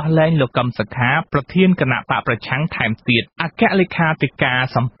មិនដោះលែងលោកកឹមសុខាប្រធានគណៈបកប្រឆាំងថែមទៀតអគ្គលេខាធិការ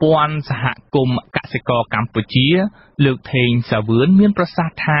សម្ព័ន្ធសហគមន៍កសិករកម្ពុជាលោកថេងសាវឿនមានប្រសាស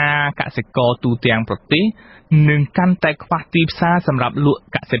ន៍ថាកសិករទូទាំងប្រទេសនឹងកាន់តែខ្វះទីផ្សារសម្រាប់លក់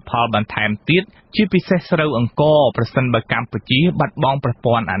កសិផលបន្ថែមទៀតជាពិសេសស្រូវអង្ករប្រសិនបើកម្ពុជាបាត់បង់ប្រ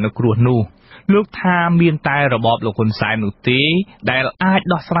ព័ន្ធអនុគ្រោះនោះលោកថាមានតែរបបលោកហ៊ុនសែននោះទេដែលអាច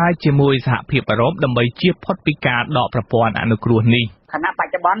ដោះស្រាយជាមួយសហភាពអឺរ៉ុបដើម្បីជៀសផុតពីការដកប្រព័ន្ធអនុគ្រោះនេះខណៈប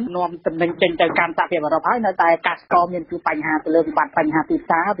ច្ចុប្បន្ននាំទំនិញចេញទៅកាន់សហភាពអឺរ៉ុបហើយនៅតែកសិករមានជួបបញ្ហាទៅលើវិបត្តិបញ្ហាទីផ្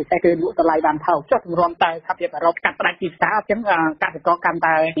សារពិសេសគឺលក់តម្លៃបានថោកចុះទម្រាំតែសហភាពអឺរ៉ុបកាត់ផ្តាច់ទីផ្សារអញ្ចឹងកសិករកាន់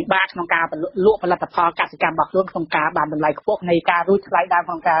តែពិបាកក្នុងការលក់ផលិតផលកសិកម្មរបស់ខ្លួនក្នុងការបានតម្លៃខ្ពស់នៃការរួចថ្លៃដើម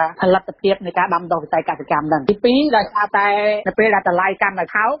ក្នុងការផលិតភាពនៃការដាំដុះវិស័យកសិកម្មហ្នឹងទី2ដោយសារតែនៅពេលដែលតម្លៃកាន់តែ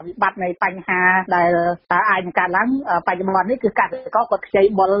ថោកវិបត្តិនៃបញ្ហាដែលតើអាចនឹងកើតឡើងបច្ចុប្បន្ននេះគឺកសិករគាត់ខ្ចី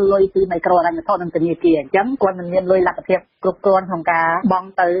បុលលុយពីមីក្រូហិរញ្ញវត្ថុនិងធនាគារអញ្ចឹងគាត់មិនមានលុយលទ្ធភាពគ្រប់គ្រាន់ក្នុងការបង់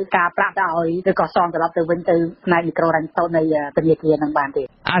ទៅការប្រាក់ទៅឲ្យឬក៏សងត្រឡប់ទៅវិញទៅផ្នែកមីក្រូហិរញ្ញវត្ថុនៃធនាគារនឹងបានទេ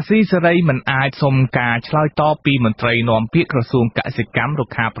អាស៊ីសេរីមិនអាចសុំការឆ្លើយតបពីមន្ត្រីនាំពាក្យក្រសួងកសិកម្មរុ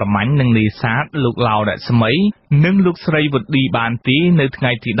ក្ខាប្រមាញ់និងនេសាទលោកឡៅរស្មី និងលោកស្រីវុឌ្ឍីបានទីនៅថ្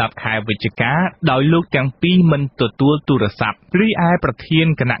ងៃទី10ខែវិច្ឆិកាដោយលោកទាំងពីរមិនទទួលទូរស័ព្ទរីឯប្រធាន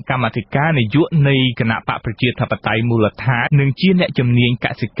គណៈកម្មាធិការនយោបាយនៃគណៈបកប្រជាធិបតេយ្យមូលដ្ឋាននិងជាអ្នកជំនាញក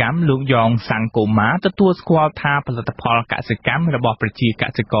សិកម្មលោកយ៉ងសាំងកូម៉ាទទួលស្គាល់ថាផលិតផលកសិកម្មរបស់ប្រជាក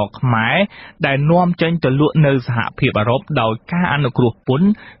សិករខ្មែរដែលនាំចេញទៅលក់នៅសហភាពអឺរ៉ុបដោយការអនុគ្រោះពន្ធ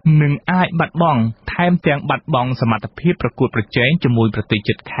នឹងអាចបាត់បង់ថែមទាំងបាត់បង់សមត្ថភាពប្រកួតប្រជែងជាមួយប្រទេស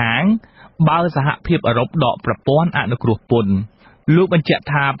ជិតខាងបើសហភាពអឺរ៉ុបដកប្រព័ន្ធអនុគ្រោះពន្ធលោកបញ្ជាក់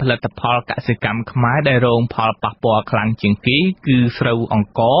ថាផលិតផលកសិកម្មខ្មែរដែលរងផលប៉ះពាល់ខ្លាំងជាងគេគឺស្រូវអង្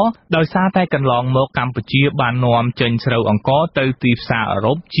ករដោយសារតែកន្លងមកកម្ពុជាបាននាំចេញស្រូវអង្ករទៅទីផ្សារអឺ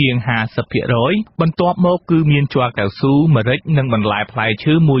រ៉ុបជាង 50% បន្ទាប់មកគឺមានជ័រកៅស៊ូម្រេចនិងបន្លែផ្លែ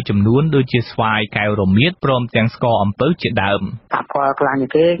ឈើមួយចំនួនដូចជាស្វាយកែវរមៀតព្រមទាំងស្ករអំពៅជាដើមប៉ះពាល់ខ្លាំងជា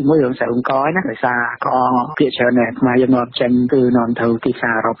ងគេមួយរឿងស្រូវអង្ករណាដោយសារអង្ករភាគច្រើនតែខ្មែរយើងនាំចេញគឺនាំទៅទីផ្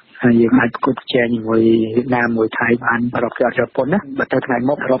សារអឺរ៉ុបហើយយើងអាចប្រកួតប្រជែងជាមួយវៀតណាមមួយថៃបានអឺរ៉ុបគេអត់ចូលពន្ធណាបើទៅថ្ងៃ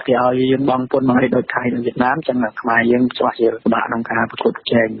មុខអឺរ៉ុបគេឲ្យយើងបង់ពន្ធមកឲ្យដូចថៃនិងវៀតណាមចឹងខ្មែរយើងច្បាស់ជាពិបាកក្នុងការប្រកួតប្រ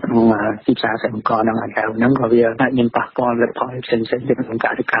ជែងក្នុងទីផ្សារស្រូវអង្ករហ្នឹងហើយហ្នឹងក៏វាអាចមានប៉ះពាល់លទ្ធផលផ្សេងៗទៅក្នុងក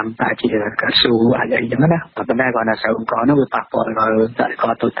សិកម្មតែជាកស៊ូអាចអីចឹងណាប៉ុន្តែគាត់ថាស្រូវអង្ករហ្នឹងវាប៉ះពាល់ដល់កសិក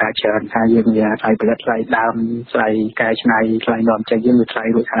រតូចតាចច្រើនថាយើងវាថ្លៃផលិតថ្លៃដើមថ្លៃកែច្នៃថ្លៃនាំចេញយើងវាថ្លៃ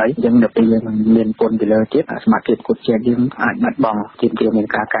រួចហើយអញ្ចឹងដល់ពេលយើងមានពន្ធពីលើទៀតសមត្ថភាពប្រកួតប្រជែងយើងអាចបាត់បង់ជាមាន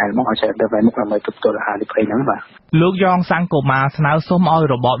ការកែមកឲ្យច្រើនទៅវិញមុខដើម្បីទប់ទល់អាហារូបភ័យហ្នឹងបាទលោកយ៉ងសាំងកូម៉ាស្នើសុំឲ្យ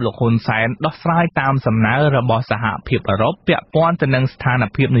របបលោកហ៊ុនសែនដោះស្រាយតាមសំណើរបស់សហភាពអឺរ៉ុបពាក់ព័ន្ធទៅនឹងស្ថាន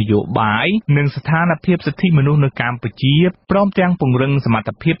ភាពនយោបាយនិងស្ថានភាពសិទ្ធិមនុស្សនៅកម្ពុជាព្រមទាំងពង្រឹងសមត្ថ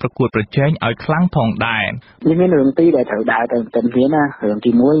ភាពប្រកួតប្រជែងឲ្យខ្លាំងផងដែរមានរឿងពីរដែលត្រូវដើរទៅទន្ទឹមគ្នាណារឿង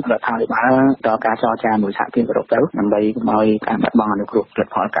ទី1រដ្ឋាភិបាលដល់ការចរចាមួយសហភាពអឺរ៉ុបទៅដើម្បីកុំឲ្យការបាត់បង់អនុគ្រោះផលិត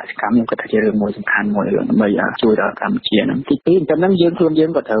ផលកសិកម្មខ្ញុំគិតថាជារឿងមួយសំខាន់មួយរឿងដើម្បីជួយដល់កម្ពុជាហ្នឹងទី2អញ្ចឹងហ្នឹងយើងខ្លួនយើ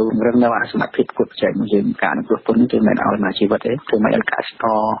ងក៏ត្រូវពង្រឹងនៅសមត្ថភាពប្រកួតប្រជែងយើងការអនុគ្រោះពន្ធគឺមិនឲ្យមកជីវិតទេគឺមិនឲ្យកសិក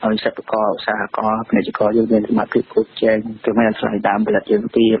រឲ្យសិប្បករឧស្សាហករពាណិជ្ជករយើងមានសមត្ថភាពប្រកួតប្រជែងគឺមិនឲ្យថ្លៃដើមផលិតយើង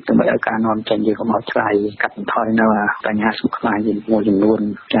ទៀតគឺមិនឲ្យការនាំចេញយើងកុំឲ្យថ្លៃកាត់បន្ថយនៅបញ្ហាសុខភាពយើងមួយចំនួន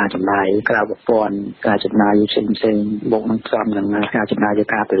ការចំណាយក្រៅប្រព័ន្ធការចំណាយផ្សេងបូកនឹងផ្សំនឹងការចំណាយលើ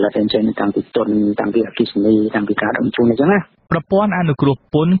ការផលិតចេញតាំងពីទុនតាំងពីអគ្គិសនីតាំងពីការដឹកជញ្ជូនអញ្ចឹងណាប្រព័ន្ធអនុគ្រោះ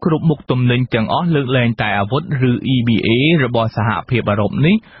ពន្ធគ្រប់មុខទំនិញទាំងអស់លើកលែងតែអាវុធឬ EBA របស់សហភាពអឺរ៉ុប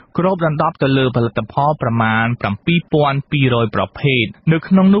នេះគ្របដណ្ដប់ទៅលើផលិតផលប្រមាណ 7,200 ប្រភេទនៅ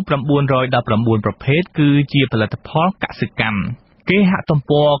ក្នុងនោះ 919 ប្រភេទគឺជាផលិតផលកសិកម្មគេហទំ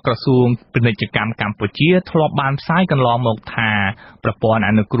ព័រក្រសួងពាណិជ្ជកម្មកម្ពុជាធ្លាប់បានផ្សាយកន្លងមកថាប្រព័ន្ធ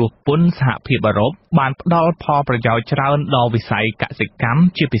អនុគ្រោះពន្ធសហភាពអឺរ៉ុបបានផ្ដល់ផលប្រយោជន៍ច្រើនដល់វិស័យកសិកម្ម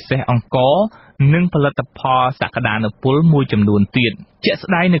ជាពិសេសអង្ករនិងផលិតផលសក្តានុពលមួយចំនួនទៀតជាក់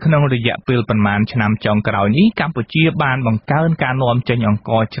ស្ដែងនៅក្នុងរយៈពេលប្រមាណឆ្នាំចុងក្រោយនេះកម្ពុជាបានបង្កើនការនាំចេញអង្ក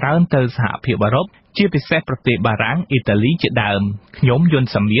រច្រើនទៅសហភាពអឺរ៉ុបជាពិសេសប្រទេសបារាំងអ៊ីតាលីជាដើមខ្ញុំយុន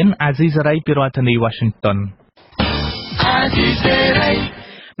សាមៀនអាស៊ីសេរីពីរដ្ឋធានី Washington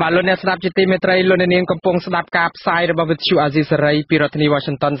បាទលោកអ្នកស្ដាប់ជាទីមេត្រីលោកអ្នកនាងកំពុងស្ដាប់ការផ្សាយរបស់វិទ្យុអាស៊ីសេរីពីរដ្ឋធានី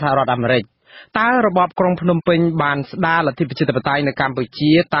Washington សហរដ្ឋអាមេរិកតើរបបក្រុងភ្នំពេញបានស្ដារលទ្ធិប្រជាធិបតេយ្យនៅកម្ពុ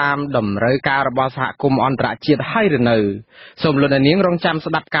ជាតាមតម្រូវការរបស់សហគមន៍អន្តរជាតិហើយឬនៅសូមលោកអ្នកនាងរងចាំ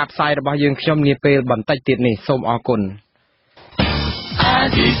ស្ដាប់ការផ្សាយរបស់យើងខ្ញុំនាពេលបន្តិចទៀតនេះសូមអរគុណ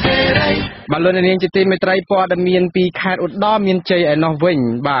បាទលោកនាងជាទីមេត្រីព័ត៌មានពីខេត្តឧត្តរមានជ័យឯណោះវិញ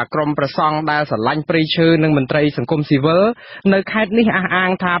បាទក្រុមប្រសង់ដែលស្រឡាញ់ព្រៃឈើនិងមន្ត្រីសង្គមស៊ីវិលនៅខេត្តនេះអះអា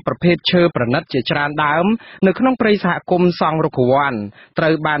ងថាប្រភេទឈើប្រណិតជាច្រើនដើមនៅក្នុងព្រៃសហគមន៍សង់រុក្ខវ័នត្រូ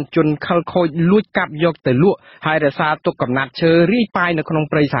វបានជនខិលខូចលួចកាប់យកទៅលក់ហើយរសារទុកកំណាត់ឈើរាយប៉ាយនៅក្នុង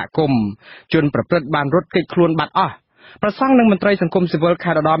ព្រៃសហគមន៍ជនប្រព្រឹត្តបានរត់គេចខ្លួនបាត់អស់ប្រសង់និងមន្ត្រីសង្គមស៊ីវិល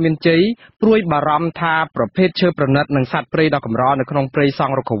ខេត្តឧត្តរមានជ័យព្រួយបារម្ភថាប្រភេទឈើប្រណិតនិងសត្វព្រៃដ៏កម្រនៅក្នុងព្រៃស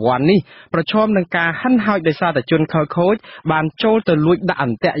ង់រុក្ខវ័ននេះប្រឈមនឹងការហិនហោចដោយសារតែជនខិលខូចបានចូលទៅលួចដាក់អ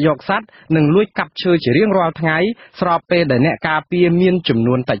ន្ទាក់យកសត្វនិងលួចកាប់ឈើជារៀងរាល់ថ្ងៃស្របពេលដែលអ្នកការពារមានចំ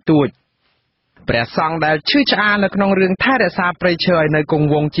នួនតិចតួចព្រះសង្ឃដែលឈឺឆ្អាលនៅក្នុងរឿងថែរក្សាព្រៃឈើឲ្យនៅគង់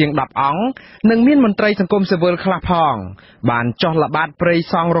វង្សជាង10អង្គនិងមានមន្ត្រីសង្គមស៊ីវិលខ្លះផងបានចុះល្បាតព្រៃ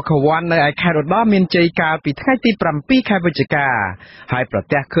សង់រុក្ខវ័ននៅឯខេត្តឧត្តរមានជ័យកាលពីថ្ងៃទី7ខែវិច្ឆិកាហើយប្រ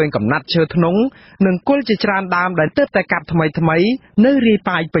ទះឃើញកំណាត់ឈើធ្នង់និងគល់ជាច្រើនដើមដែលទើបតែកាប់ថ្មីនៅរាយ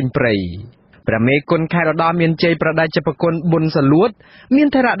ប៉ាយពេញព្រៃព្រះមេគុណខេត្តឧត្តរមានជ័យប្រដេជប្រគុណប៊ុនសលួតមាន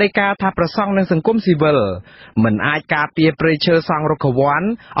ថេរដីកាថាប្រសង់និងសង្គមស៊ីវិលមិនអាចការពារព្រៃឈើសង់រុក្ខវ័ន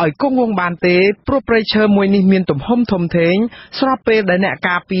ឲ្យគង់វង្សបានទេព្រោះព្រៃឈើមួយនេះមានទំហំធំធេងស្របពេលដែលអ្នក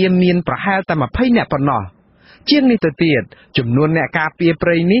ការពារមានប្រហែលតែ20នាក់ប៉ុណ្ណោះជាងនេះទៅទៀតចំនួនអ្នកការពារព្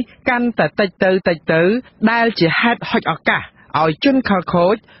រៃនេះកាន់តែតិចទៅដែលជាហេតុហុចឱកាសឲ្យជនខិលខូ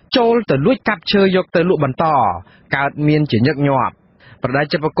ចចូលទៅលួចកាប់ឈើយកទៅលក់បន្តកើតមានជាញឹកញាប់ ប្រដៅ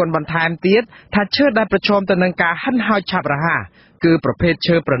ជាប្រគុណបន្ថែមទៀតថាឈើដែលប្រឈមទៅនឹងការហិនហោចឆាប់រហ័សគឺប្រភេទ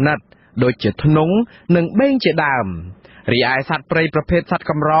ឈើប្រណិតដូចជាធ្នង់និងបេងជាដើមរីឯសត្វព្រៃប្រភេទសត្វ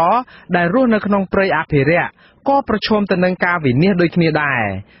កម្រដែលរស់នៅក្នុងព្រៃអភិរក្សក៏ប្រឈមទៅនឹងការវិនាសដូចគ្នាដែរ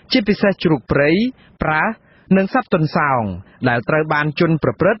ជាពិសេសជ្រូកព្រៃប្រើសនិងសត្វទន្សោងដែលត្រូវបានជនប្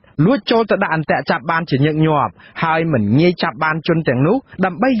រព្រឹត្តលួចចូលទៅដាក់អន្ទាក់ចាប់បានជាញឹកញាប់ហើយមិនងាយចាប់បានជនទាំងនោះ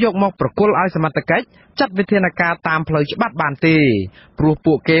ដើម្បីយកមកប្រគល់ឲ្យសមត្ថកិច្ចចាត់វិធានការតាមផ្លូវច្បាប់បានទេព្រោះ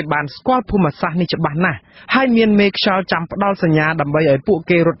ពួកគេបានស្គាល់ភូមិសាស្ត្រនេះច្បាស់ណាស់ហើយមានមេខ្យល់ចាំផ្ដល់សញ្ញាដើម្បីឲ្យពួក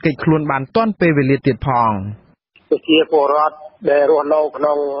គេរត់គេចខ្លួនបានទាន់ពេលវេលាទៀតផងប្រជាពលរដ្ឋដែលរស់នៅក្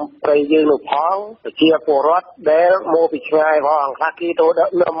នុងព្រៃយើងនោះផងប្រជាពលរដ្ឋដែលមកពីឆ្ងាយផងខ្លះគេទៅដឹក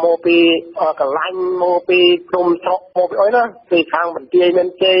នាំមកពីកន្លាញ់មកពីភ្នំស្រុកមកពីអីណាពីខាងបន្ទាយមាន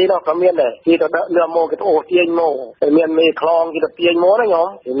ជ័យនោះក៏មានដែរគេទៅដឹកនាំមកគេទៅអូសទាញមកតែមានមេខ្លងគេទៅទាញមកណាញោម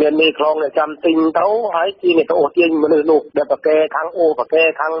មានមេខ្លងដែលចាំទិញទៅហើយគេទៅអូសទាញមនុស្សនោះដែលប្រកែខាងអូប្រកែ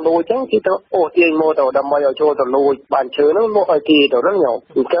ខាងលួចចឹងគេទៅអូសទាញមកទៅដើម្បីឲ្យចូលទៅលួចបានឈើនោះមកឲ្យគេទៅហ្នឹងញោម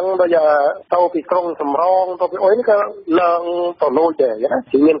អញ្ចឹងដូចទៅពីក្រុងសំរងទៅពីអីនេះក៏ឡើងទៅលួចដែរណា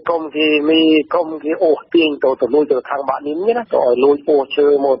ជាមានក្រុមគេអូសទាញទៅលួចទៅខាងបាក់នេះណាទៅឲ្យលួចពោះឈើ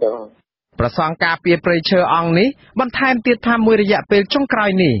មកទៅប្រសងការពារព្រៃឈើអង្គនេះបន្ថែមទៀតថាមួយរយៈពេលចុងក្រោ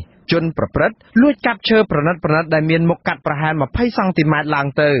យនេះជនប្រព្រឹត្តលួចកាប់ឈើប្រណិតដែលមានមុខកាត់ប្រហែល20សង់ទីម៉ែត្រឡើង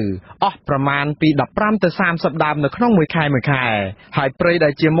ទៅអស់ប្រមាណពី15ទៅ30ដើមនៅក្នុងមួយខែហើយព្រៃដែ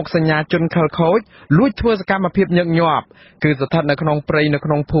លជាមុខសញ្ញាជនខិលខូចលួចធ្វើសកម្មភាពញឹកញាប់គឺស្ថិតនៅក្នុងព្រៃនៅក្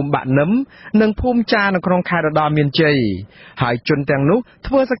នុងភូមិបាក់នឹមនិងភូមិចានៅក្នុងខេត្តរតនមានជ័យហើយជនទាំងនោះ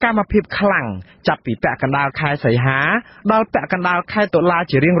ធ្វើសកម្មភាពខ្លាំងចាប់ពីពាក់កណ្ដាលខែសីហាដល់ពាក់កណ្ដាលខែតុលា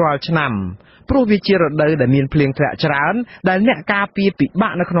ជារៀងរាល់ឆ្នាំព្រោះវាជារដូវដែលមានភ្លៀងធ្លាក់ច្រើនដែលអ្នកការពារពិបា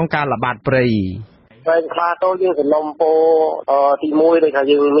កនៅក្នុងការល្បាតព្រៃហើយខ្លះទៅយើងសំណុំពោទី1ដូចថា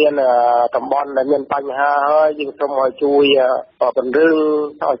យើងមានតំបន់ដែលមានបញ្ហាហើយយើងសូមឲ្យជួយពង្រឹង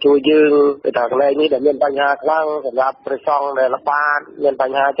ឲ្យជួយយើងទៅថាកន្លែងនេះដែលមានបញ្ហាខ្លាំងសម្រាប់ប្រសង់ដែលល្បាតមានប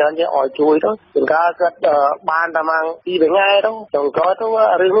ញ្ហាច្រើនយើងឲ្យជួយទៅជាងការគាត់បានតែមកពីថ្ងៃទៅចុងក្រោយទៅ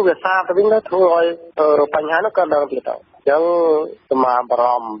រឿងនោះវាសាបទៅវិញទៅធ្វើឲ្យបញ្ហានោះកើតឡើងទៀតទៅចឹងសមាប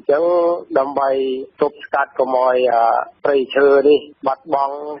រំចឹងដើម្បីទប់ស្កាត់កុំឲ្យព្រៃឈើនេះបាត់ប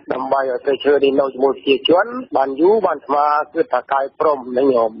ង់ដើម្បីឲ្យព្រៃឈើនេះនៅជាមួយប្រជាជនបានយូរបានស្មើគឺថាកាយព្រមណា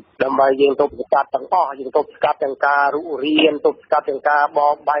ញោមដើម្បីយើងទប់ស្កាត់ទាំងអស់យើងទប់ស្កាត់ទាំងការរុករានទប់ស្កាត់ទាំងការប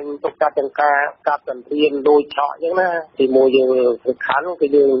របាញ់ទប់ស្កាត់ទាំងការកាប់ទន្ទ្រានលួចឆក់ចឹងណាទីមួយយើងសំខាន់គឺ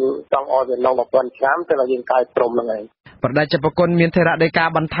យើងចង់ឲ្យវានៅ1000ឆ្នាំតែយើងកាយព្រមហ្នឹងឯងប្រដេជប្រគុណមានថេរដីកា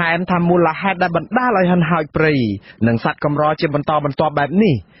បន្ថែមថាមូលហេតុដែលបណ្ដាលឲ្យហិនហោចព្រៃនិងសត្វកម្រជាបន្តបន្ទាប់បែប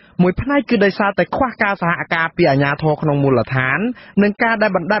នេះមួយផ្នែកគឺដោយសារតែខ្វះការសហការពីអាជ្ញាធរក្នុងមូលដ្ឋាននិងការដែ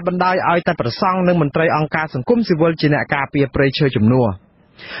លបណ្ដាលបណ្ដោយឲ្យតែប្រសង់និងមន្ត្រីអង្គការសង្គមស៊ីវិលជាអ្នកការពារព្រៃឈើជំនួស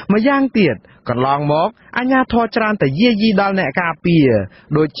ម្យ៉ាងទៀតកន្លងមកអាជ្ញាធរច្រើនតែយាយីដល់អ្នកការពារ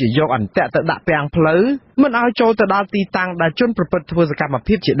ដូចជាយកអន្ទាក់ទៅដាក់ពាំងផ្លូវមិនឲ្យចូលទៅដល់ទីតាំងដែលជនប្រព្រឹត្តធ្វើសកម្ម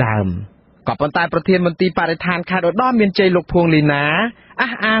ភាពជាដើមក៏ប៉ុន្តែប្រធានមន្ត្រីបរិស្ថានខេត្តឧត្តរមានជ័យលោកភួងលីណា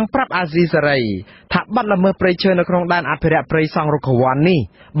អះអាងប្រាប់អាស៊ីសេរីថាបាត់ល្មើសព្រៃឈើនៅក្នុងដែនអភិរក្សព្រៃសង់រុក្ខវ័ននេះ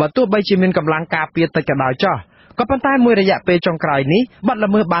បើទោះបីជាមានកម្លាំងការពារតិចក៏ដោយចុះក៏ប៉ុន្តែមួយរយៈពេលចុងក្រោយនេះបាត់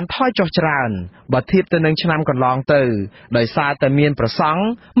ល្មើសបានថយចុះច្រើនបើធៀបទៅនឹងឆ្នាំកន្លងទៅដោយសារតែមានប្រសង់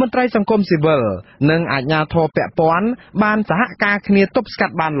មន្ត្រីសង្គមស៊ីវិលនិងអាជ្ញាធរពាក់ព័ន្ធបានសហការគ្នាទប់ស្កា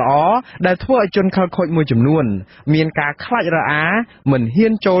ត់បានល្អដែលធ្វើឲ្យជនខិលខូចមួយចំនួនមានការខ្លាចរអាមិនហ៊ា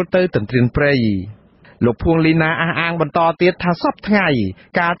នចូលទៅទន្ទ្រានព្រៃលោកភួងលីណាអះអាងបន្តទៀតថាសពថ្ងៃ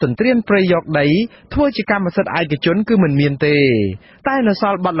ការទន្ទ្រានព្រៃយកដីធ្វើជាកម្មសិទ្ធិឯកជនគឺមិនមានទេតែនៅស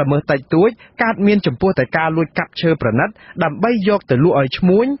ល់បាត់ល្មើសតិចតួចកើតមានចំពោះតែការលួចកាប់ឈើប្រណិតដើម្បីយកទៅលក់ឲ្យឈ្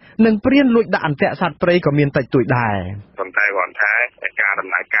មួញនិងព្រានលួចដាក់អន្ទាក់សត្វព្រៃក៏មានតិចតួចដែរប៉ុន្តែគាត់ថាការដំ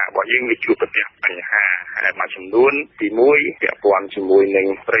ណើរការរបស់យើងវាជួបប្រទះបញ្ហាមួយចំនួនទី1ពាក់ព័ន្ធជាមួយនឹង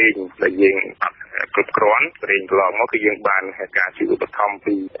ប្រេងដែលយើងអត់គ្រប់គ្រាន់ប្រេងកន្លងមកគឺយើងបានការជួយឧបត្ថម្ភ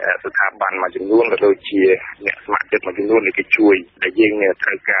ពីស្ថាប័នមួយចំនួនក៏ដូចជាអ្នកស្ម័គ្រចិត្តមួយចំនួនដែលជួយដែលយើងត្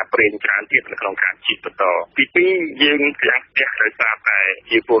រូវការប្រេងច្រើនទៀតនៅក្នុងការជីកបន្តទី2យើងទាំងផ្ទះដោយសារតែ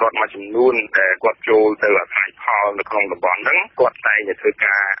ជាពលរដ្ឋមួយចំនួនដែលគាត់ចូលទៅអាស្រ័យផលនៅក្នុងតំបន់ហ្នឹងគាត់តែងតែធ្វើ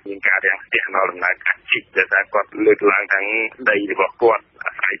ការមានការរាំងស្ទះនៅដំណើរការជីកដែលគាត់លើកឡើងទាំងដីរបស់គាត់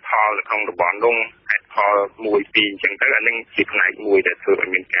អាស្រ័យផលនៅក្នុងតំបន់នោះហេតុផល1 2អញ្ចឹងទៅអានឹងជាផ្នែកមួយដែលធ្វើឲ្យ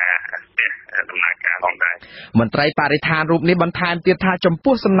មានការស្ទះដំណើរការផងដែរមន្ត្រីបរិស្ថានរូបនេះបន្ថែមទៀតថាចំ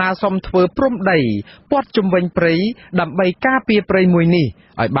ពោះសំណើសុំធ្វើព្រំដីព័ទ្ធជុំវិញព្រៃដើម្បីការពារព្រៃមួយនេះ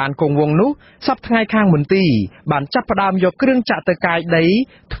ឲ្យបានគង់វង្សនោះសប្តាហ៍ថ្ងៃខាងមន្ទីរបានចាប់ផ្ដើមយកគ្រឿងចាក់ទៅកាយដី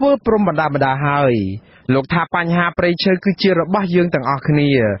ធ្វើព្រំបណ្ដាហើយលោកថាបញ្ហាព្រៃឈើគឺជារបស់យើងទាំងអស់គ្នា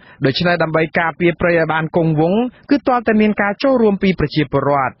ដូច្នេះដើម្បីការពារព្រៃឲ្យបានគង់វង្សគឺទាល់តែមានការចូលរួមពីប្រជាពល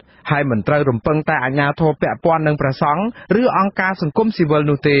រដ្ឋ ហើយមិនត្រូវរំពឹងតែអាជ្ញាធរពាក់ព័ន្ធនឹងព្រះសង្ឃឬអង្គការសង្គមស៊ីវិល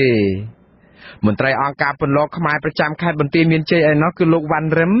នោះទេមន្ត្រីអង្គការពន្លកខ្មែរប្រចាំខេត្តបន្ទាយមានជ័យឯណោះគឺលោកវ៉ាន់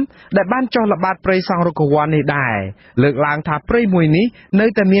រឹមដែលបានចុះល្បាតព្រៃសង់រុក្ខវ័ននេះដែរលើកឡើងថាព្រៃមួយនេះនៅ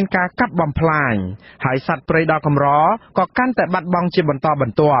តែមានការកាប់បំផ្លាញហើយសត្វព្រៃដ៏កម្រក៏កាន់តែបាត់បង់ជាបន្តប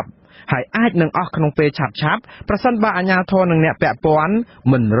ន្ទាប់ហើយអាចនឹងអស់ក្នុងពេលឆាប់ប្រសិនបើអាជ្ញាធរនិងអ្នកពាក់ព័ន្ធ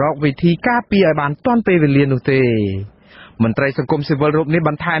មិនរកវិធីការពារឲ្យបានទាន់ពេលវេលានោះទេមន្ត្រីសង្គមស៊ីវិលរូបនេះប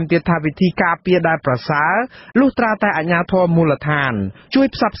ន្ថែមទៀតថាវិធីការពារដែលប្រសើរលុះត្រាតែអាជ្ញាធរមូលដ្ឋានជួយ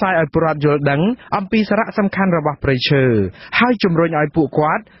ផ្សព្វផ្សាយឲ្យប្រជាពលរដ្ឋយល់ដឹងអំពីសារៈសំខាន់របស់ព្រៃឈើហើយជំរុញឲ្យពួក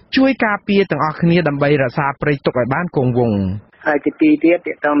គាត់ជួយការពារទាំងអស់គ្នាដើម្បីរក្សាព្រៃទុកឲ្យបានគង់វង្សហើយទី2ទៀតត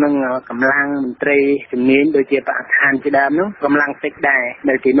ទៅនឹងកម្លាំងមន្ត្រីជំនាញដូចជាបរិស្ថានជាដើមនោះកម្លាំងតិចដែរ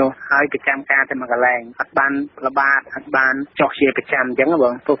នៅទីនោះហើយប្រចាំការតែមួយកន្លែងអត់បានល្បាតអត់បានចុះជាប្រចាំអញ្ចឹងប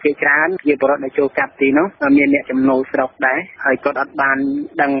ងពួកគេច្រើនជាបរិវត្តដែលចូលកាប់ទីនោះមានអ្នកចំណូលស្រុកដែរហើយគាត់អត់បាន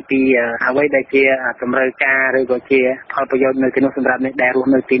ដឹងពីអ្វីដែលជាតម្រូវការឬក៏ជាផលប្រយោជន៍នៅទីនោះសម្រាប់អ្នកដែលរស់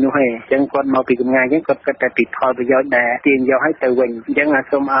នៅទីនោះទេអញ្ចឹងគាត់មកពីចម្ងាយអញ្ចឹងគាត់គិតតែពីផលប្រយោជន៍ដែលទាញយកឲ្យទៅវិញអញ្ចឹង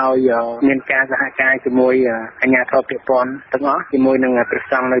សូមឲ្យមានការសហការជាមួយអាជ្ញាធរពាក់ព័ន្ធទាំងជាមួយនឹងព្រះ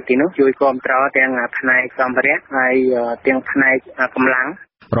សង្ឃនៅទីនោះជួយគាំទ្រទាំងផ្នែកសម្ភារៈហើយទាំងផ្នែកកម្លាំង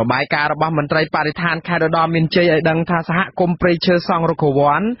របាយការណ៍របស់មន្ត្រីបរិស្ថានខេត្តឧត្តរមានជ័យឲ្យដឹងថាសហគមន៍ព្រៃឈើសង់រុក្ខ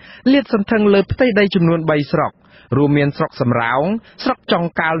វ័នលាតសន្ធឹងលើផ្ទៃដីចំនួន3ស្រុករួមមានស្រុកសំរោងស្រុកចុង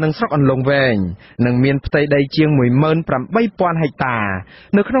កាល់និងស្រុកអន្លង់វែងនិងមានផ្ទៃដីជាង 18,000 ហិកតា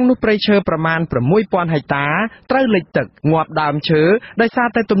នៅក្នុងនោះព្រៃឈើប្រមាណ 6,000 ហិកតាត្រូវលិចទឹកងាប់ដើមឈើដោយសារ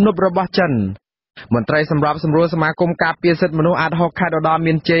តែទំនប់របស់ចិនមន្ត្រីសម្របសម្រួលសមាគមការពារសិទ្ធិមនុស្សអាត6ខេត្តឧត្តរ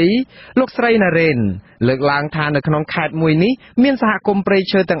មានជ័យលោកស្រីណារ៉េនលើកឡើងថានៅក្នុងខេត្តមួយនេះមានសហគមន៍ព្រៃ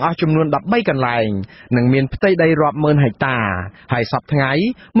ឈើទាំងអស់ចំនួន13កន្លែងនិងមានផ្ទៃដីរាប់ម៉ឺនហិកតាហើយសប្តាហ៍ថ្ងៃ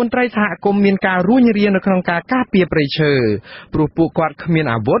មន្ត្រីសហគមន៍មានការរួញរានៅក្នុងការការពារព្រៃឈើព្រោះពួកគាត់គ្មាន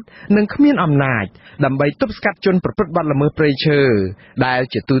អាវុធនិងគ្មានអំណាចដើម្បីទប់ស្កាត់ជនប្រព្រឹត្តបទល្មើសព្រៃឈើដែល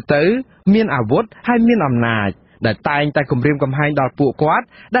ជាទូទៅមានអាវុធហើយមានអំណាចដែលតែងតែគំរាមកំហែងដល់ពួកគាត់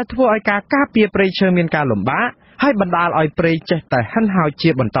ដែលធ្វើឲ្យការការពារព្រៃឈើមានការលំបាកហើយបណ្ដាលឲ្យព្រៃចេះតែហិនហោចជា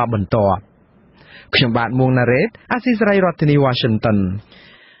បន្តបន្ទាប់ខ្ញុំបាទមួងណារ៉េតអាស៊ីសេរីរដ្ឋធានី Washington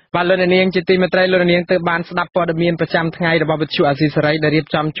បាទលោកនាងជាទីមេត្រីលោកនាងទៅបានស្ដាប់ព័ត៌មានប្រចាំថ្ងៃរបស់វិទ្យុអាស៊ីសេរីដែលរៀប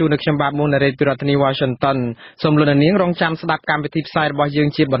ចំជូនដល់ខ្ញុំបាទមួងណារ៉េតពីរដ្ឋធានី Washington សូមលោកនាងរងចាំស្ដាប់កម្មវិធីផ្សាយរបស់យើង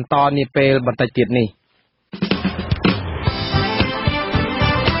ជាបន្តនាពេលបន្តិចទៀតនេះ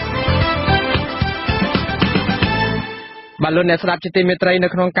បាទលោកអ្នកស្ដាប់ជាទីមេត្រីនៅ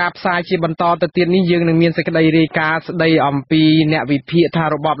ក្នុងការផ្សាយជាបន្តទៅទៀតនេះយើងនឹងមានសេចក្តីរាយការណ៍ស្ដីអំពីអ្នកវិភាគថា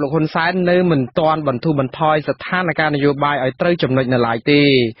របបលោកហ៊ុនសែននៅមិនទាន់បន្ធូរបន្ថយស្ថានភាពនយោបាយឲ្យត្រូវចំណុចនៅឡើយទេ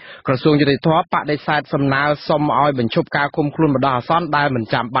ក្រសួងយុតិធម៌បដិសេធសំណើសុំឲ្យបញ្ឈប់ការឃុំខ្លួនបណ្ដោះអាសន្នដែលមិន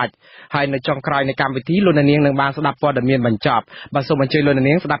ចាំបាច់ហើយនៅចុងក្រោយនៃកម្មវិធីលោកនាងនឹងបានស្ដាប់ព័ត៌មានបញ្ចប់បាទសូមអញ្ជើញលោក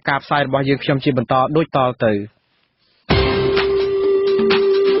នាងស្ដាប់ការផ្សាយរបស់យើងខ្ញុំជាបន្តដូចតទៅ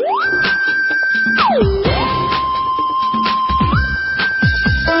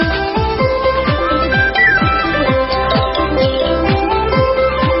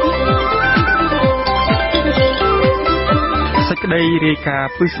ដីរាយការ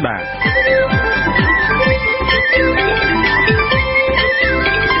ណ៍ពិស្ដា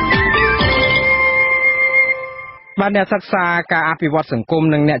បាទអ្នកសិក្សាការអភិវឌ្ឍសង្គម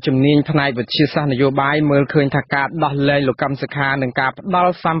និងអ្នកជំនាញផ្នែកវិទ្យាសាស្ត្រនយោបាយមើលឃើញថាការដោះលែងលោកកម្មសខានិងការផ្ដ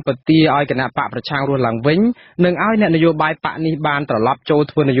ល់សម្បទាឲ្យគណៈបកប្រឆាំងរស់ឡើងវិញនិងឲ្យអ្នកនយោបាយបកនេះបានត្រឡប់ចូល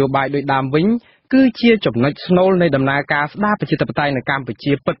ធ្វើនយោបាយដោយដើមវិញគឺជាចំណុចស្នូលនៃដំណើរការស្ដារប្រជាធិបតេយ្យនៅកម្ពុ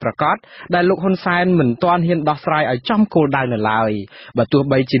ជាពិតប្រាកដដែលលោកហ៊ុនសែនមិនទាន់ហ៊ានដោះស្រាយឲ្យចំគោលដៅនៅឡើយបើទោះ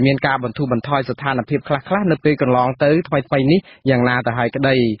បីជាមានការបន្ធូរបន្ថយស្ថានភាពខ្លះៗនៅពេលកន្លងទៅថ្មីៗនេះយ៉ាងណាទៅហើយក្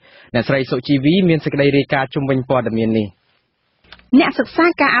តីអ្នកស្រីសុជីវីមានសេចក្តីរាយការណ៍ជុំវិញព័ត៌មាននេះអ្នកសិក្សា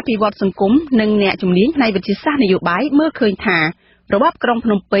ការអភិវឌ្ឍសង្គមនិងអ្នកជំនាញផ្នែកវិទ្យាសាស្ត្រនយោបាយមើលឃើញថារបបក្រុងភ្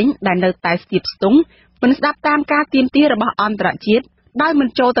នំពេញដែលនៅតែស្ទាបស្ទង់មិនស្ដាប់តាមការទាមទាររបស់អន្តរជាតិដោយមិន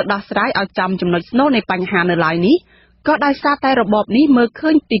ចូលទៅដោះស្រាយឲ្យចំចំណុចស្នូលនៃបញ្ហានៅឡើយនេះក៏ដោយសារតែរបបនេះមើលឃើ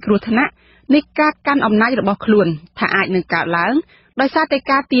ញពីគ្រោះថ្នាក់នៃការកាន់អំណាចរបស់ខ្លួនថាអាចនឹងកើតឡើងដោយសារតែ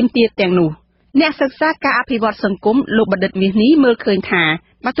ការទាមទារទាំងនោះអ្នកសិក្សាការអភិវឌ្ឍសង្គមលោកបណ្ឌិតមាសនេះមើលឃើញថា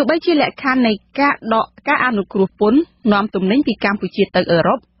បើទោះបីជាលក្ខខណ្ឌនៃការដកការអនុគ្រោះពន្ធនាំទំនិញពីកម្ពុជាទៅអឺ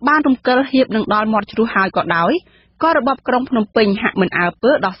រ៉ុបបានរំកិលហៀបនឹងដល់មាត់ជ្រោះហើយក៏ដោយក៏របបក្រុងភ្នំពេញហាក់មិនអើ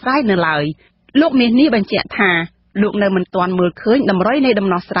ពើដោះស្រាយនៅឡើយលោកមាសនេះបញ្ជាក់ថាលោកនៅមិនទាន់មើលឃើញតម្រុយនៃដំ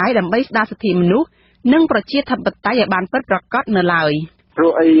ណោះស្រាយដើម្បីស្ដារសិទ្ធិមនុស្សនិងប្រជាធិបតេយ្យឲ្យបានពិតប្រាកដនៅឡើយព្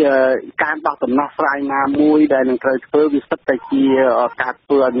រោះការដោះដំណោះស្រាយណាមួយដែលនឹងត្រូវធ្វើវាសិតតែជាការធ្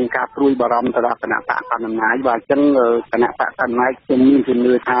វើឲ្យមានការព្រួយបារម្ភទៅដល់គណៈបកកណ្ដាលអំណាចបាទអញ្ចឹងគណៈបកកណ្ដាលអំណាចខ្ញុំមានជំ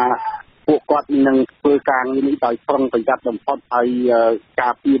នឿថា ពួកគាត់នឹងធ្វើការងារនេះដោយប្រុងប្រយ័ត្នបំផុតហើយកា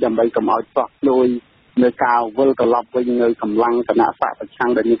រពារដើម្បីកុំឲ្យឆ្លោះឆ្លួយនៅការវិលត្រឡប់វិញនៅកម្លាំងគណៈបកប្រឆាំង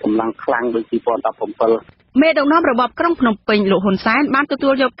ដែលមានកម្លាំងខ្លាំងដូច2017 មេដឹកនាំរបបក្រុងភ្នំពេញលោកហ៊ុនសែនបានទទួ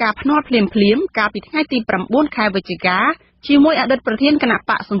លយកការភ្នាល់ភ្លាមកាលពីថ្ងៃទី9 ខែវិច្ឆិកាជាមួយអតីតប្រធានគណៈ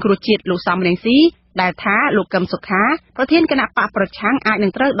បកសង្គ្រោះជាតិលោកសំរងស៊ីដែលថាលោកកឹមសុខាប្រធានគណៈបកប្រឆាំងអាចនឹ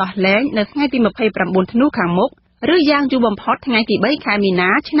ងត្រូវដោះលែងនៅថ្ងៃទី29ធ្នូខាងមុខឬយ៉ាងយូរបំផុតថ្ងៃទី3ខែមីនា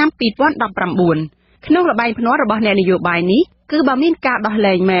ឆ្នាំ2019ក្នុងរបាយភ្នាល់របស់អ្នកនយោបាយនេះគឺបើមានការដោះ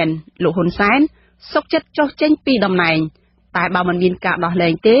លែងមែនលោកហ៊ុនសែនសុខចិត្តចុះចេញពីតំណែងតែបើមិនមានការដោះលែ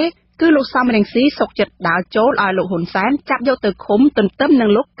ងទេគឺលោកសំរងស៊ីសុខចិត្តដើរចូលឲ្យលោកហ៊ុនសែនចាប់យកទៅឃុំទន្ទឹមនឹង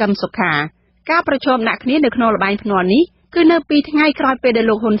លោកកឹមសុខាការប្រជុំដាក់គ្នានៅក្នុងរបាយភ្នាល់នេះគឺនៅ2ថ្ងៃក្រោយពេលដែល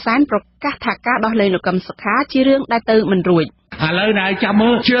លោកហ៊ុនសែនប្រកាសថាការដោះលែងលោកកឹមសុខាជារឿងដែលទៅមិនរួចឥឡូវណែចាំមើ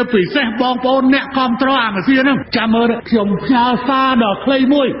លជាពិសេសបងប្អូនអ្នកគ្រប់គ្រងអាស៊ីហ្នឹងចាំមើលខ្ញុំផ្ញើសារដល់ខ្លី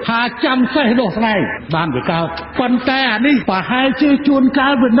មួយថាចាំសេះដោះស្រាយបានវាកើតប៉ុន្តែអានេះប្រហែលជាជួនកា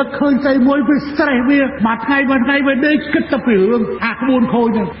លវានឹកឃើញស្អីមួយវា stress វាមួយថ្ងៃវាដេកគិតទៅពីរឿងអាក្បួនខូច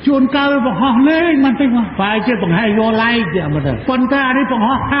ហ្នឹងជួនកាលវាបង្ហោះលេងមិនតិចមកប្រហែលជាបង្ហាញយក like យ៉ាងមិនដែរប៉ុន្តែអានេះបង្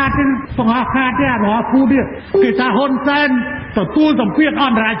ហោះខាតទេបង្ហោះខាតទេអាបង្ហោះគូទៀតគេថាហ៊ុនសែនទទួលសម្ពាធអ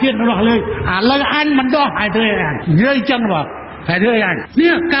ន្តរជាតិរបស់លើឥឡូវអញមិនដោះឲ្យទេអញនិយាយចឹងបាទហើយធ្វើយ៉ាង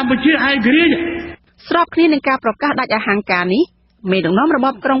នេះកម្ពុជាឯករាជ្យស្របគ្នានឹងការប្រកាសដាច់អហង្ការនេះមេដឹកនាំរប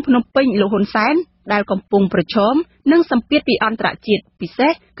បក្រុងភ្នំពេញលោកហ៊ុនសែនដែលកំពុងប្រឈមនឹងសម្ពាធពីអន្តរជាតិពិសេ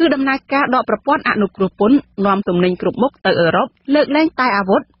សគឺដំណើរការដកប្រព័ន្ធអនុគ្រោះពន្ធនាំទំនិញគ្រប់មុខទៅអឺរ៉ុបលើកលែងតែអា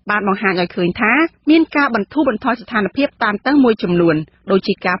វុធបានបង្ហាញឲ្យឃើញថាមានការបន្ធូរបន្ថយស្ថានភាពតានតឹងមួយចំនួនដូច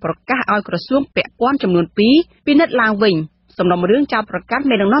ជាការប្រកាសឲ្យក្រសួងពាក់ព័ន្ធចំនួន2ពិនិត្យឡើងវិញសំណុំរឿងចោទប្រកាន់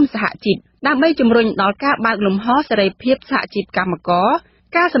មេដឹកនាំសហជីពដើម្បីជំរុញដល់ការបើកលំហសេរីភាពសហជីពកម្មករ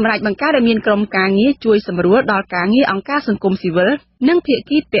ការសម្រេចបង្កើតឲ្យមានក្រុមការងារជួយសម្រួលដល់ការងារអង្គការសង្គមស៊ីវិលនិងភា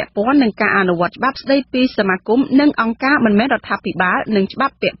គីពាក់ព័ន្ធនឹងការអនុវត្តច្បាប់ស្តីពីសមាគមនិងអង្គការមិនមែនរដ្ឋាភិបាលនិងច្បា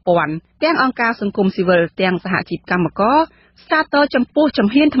ប់ពាក់ព័ន្ធទាំងអង្គការសង្គមស៊ីវិលទាំងសហជីពកម្មករស្ថាតចំពោះជំ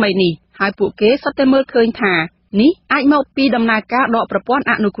ហានថ្មីនេះហើយពួកគេសុទ្ធតែមើលឃើញថានេះអាចមកពីដំណើរការដកប្រព័ន្ធ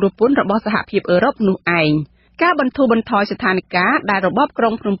អនុគ្រោះពន្ធរបស់សហភាពអឺរ៉ុបនោះឯងការបន្ធូរបន្ថយស្ថានភាពដែលរបបក្រុ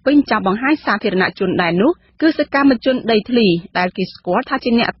ងភ្នំពេញចាប់បង្ហាញសាធារណជនដែរនោះគឺសកម្មជនដីធ្លីដែលគេស្គាល់ថាជា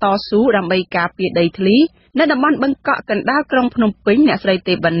អ្នកតស៊ូដើម្បីការពារដីធ្លីនៅតំបន់បឹងកក់កណ្ដាលក្រុងភ្នំពេញអ្នកស្រី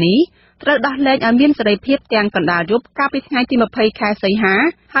ទេបានីត្រូវដោះលែងឲ្យមានសេរីភាពទាំងកណ្ដាលយប់កាលពីថ្ងៃទី20ខែសីហា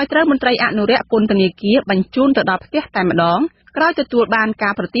ហើយត្រូវមន្ត្រីអនុរិយពន្ធនាគារបញ្ជូនទៅដល់ផ្ទះតែម្ដងក្រោយទទួលបានកា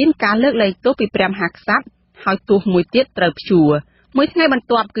រប្រទានការលើកលែងទោសពីព្រះមហាក្សត្រហើយទោសមួយទៀតត្រូវព្យួរមួយថ្ងៃបន្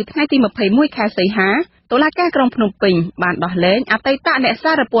ទាប់គឺថ្ងៃទី21ខែសីហាតុលាការក្រុងភ្នំពេញបានដោះលែងអតីតអ្នក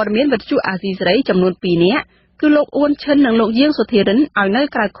សារព័ត៌មានវិទ្យុអាស៊ីសេរីចំនួន2នាក់គឺលោកអ៊ួនឈិននិងលោកយាងសុធិរិនឲ្យនៅ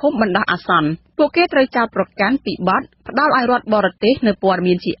ក្រៅឃុំបណ្ដោះអាសន្នពួកគេត្រូវចោទប្រកាន់ពីបទផ្ដាល់ឲ្យរដ្ឋបរទេសនៅព័ត៌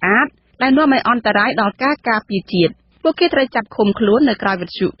មានជាអាតដែលនាំឲ្យអន្តរាយដល់ការការពារជាតិពួកគេត្រូវចាប់ឃុំខ្លួននៅក្រៅវិ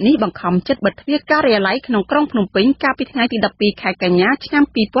ទ្យុនេះបង្ខំចិត្តបិទទ្វារការិយាល័យក្នុងក្រុងភ្នំពេញកាលពីថ្ងៃទី12ខែកញ្ញាឆ្នាំ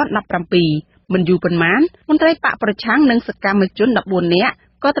2017មិនយូរប៉ុន្មានមន្ត្រីបកប្រឆាំងនិងសកម្មជន14នាក់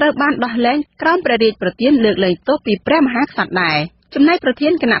ក៏ត្រូវបានដោះលែងក្រោមព្រះរាជប្រទានលើកលែងទោសពីព្រះមហាក្សត្រដែរចំណែកប្រធា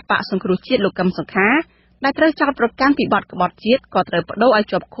នគណៈបកសង្គ្រោះជាតិលោកកឹមសុខាដែលត្រូវចោទប្រកាន់ពីបទក្បត់ជាតិក៏ត្រូវប្តូរឲ្យ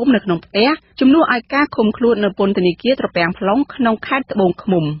ជាប់ឃុំនៅក្នុងផ្ទះជំនួសឲ្យការឃុំខ្លួននៅពន្ធនាគារត្រពាំង plong ក្នុងខេត្តត្បូងឃ្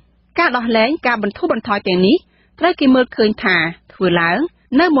មុំការដោះលែងការបន្ធូរបន្ថយទាំងនេះត្រូវគេមើលឃើញថាធ្វើឡើង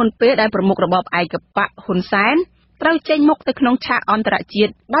នៅមុនពេលដែលប្រមុខរបបឯកបកហ៊ុនសែនត្រូវចេញមុខទៅក្នុងឆាកអន្តរជា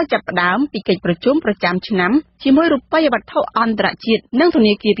តិដោយចាប់ផ្ដើមពីកិច្ចប្រជុំប្រចាំឆ្នាំជាមួយរូបិយវត្ថុអន្តរជាតិនិងធ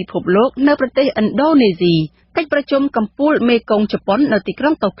នាគារពិភពលោកនៅប្រទេសឥណ្ឌូនេស៊ីកិច្ចប្រជុំកំពូលមេគង្គជប៉ុននៅទីក្រុ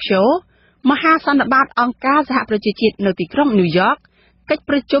ងតូក្យូមហាសន្និបាតអង្គការសហប្រជាជាតិនៅទីក្រុងញូវយ៉កកិច្ច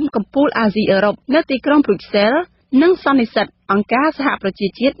ប្រជុំកំពូលអាស៊ីអឺរ៉ុបនៅទីក្រុងប្រូចសែលនិងសន្និសីទអង្គការសហប្រជា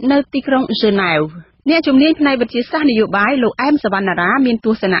ជាតិនៅទីក្រុងហ្សឺណែវអ្នកជំនាញផ្នែកវិទ្យាសាស្ត្រនយោបាយលោកអែមសវណ្ណារាមានទ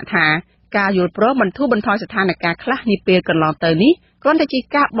ស្សនៈថាការយល់ព្រមបន្ធូរបន្ថយស្ថានភាពខ្លះនាពេលកន្លងទៅនេះគ្រាន់តែជា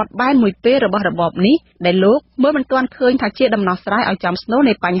ការបត់បែនមួយពេលរបស់របបនេះដែលលោកមើលមិនទាន់ឃើញថាជាដំណោះស្រាយឲ្យចំស្នូល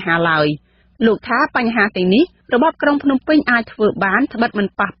នៃបញ្ហាឡើយលោកថាបញ្ហាទាំងនេះរបបក្រុងភ្នំពេញអាចធ្វើបានត្បិតមិន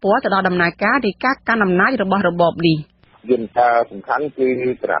ប៉ះពាល់ទៅដល់ដំណើរការនៃការកាន់អំណាចរបស់របបនេះយន្តការសំខាន់គឺ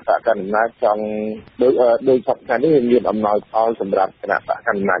គណៈបកកណ្ដាលអំណាចចង់ដោយសពថ្ងៃនេះមានអំណោយផលសម្រាប់គណៈបកក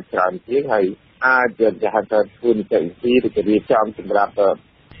ណ្ដាលអំណាចច្រើនជាងហើយអាចจะហៅថាធ្វើនីតិវិធីឬក៏រៀបចំសម្រាប់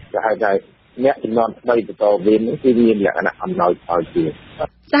จะហៅថាអ្នកចំនួន3បន្តវិញគឺមានលក្ខណៈអំណោយផលជាង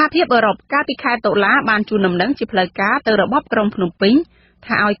សហភាពអឺរ៉ុបកាលពីខែតុលាបានជូនដំណឹងជាផ្លូវការទៅរបបក្រុងភ្នំពេញ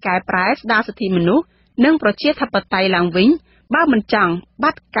ថាឲ្យកែប្រែស្ដារសិទ្ធិមនុស្សនិងប្រជាធិបតេយ្យឡើងវិញបើមិនចង់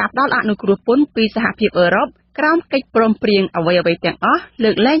បាត់ការផ្ដល់អនុគ្រោះពន្ធពីសហភាពអឺរ៉ុបក្រោមកិច្ចព្រមព្រៀងអ្វីៗទាំងអស់លើ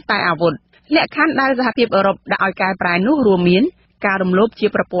កលែងតែអាវុធលក្ខខណ្ឌដែលសហភាពអឺរ៉ុបដាក់ឲ្យកែប្រែនោះរួមមាន ការរំលោភជា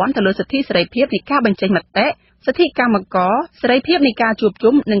ប្រព័ន្ធទៅលើសិទ្ធិសេរីភាពនៃការបញ្ចេញមតិសិទ្ធិកម្មករសេរីភាពនៃការជួប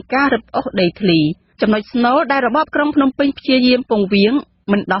ជុំនិងការរឹបអូសដីធ្លីចំណុចស្នូលដែលរបបក្រុងភ្នំពេញព្យាយាមពង្រៀង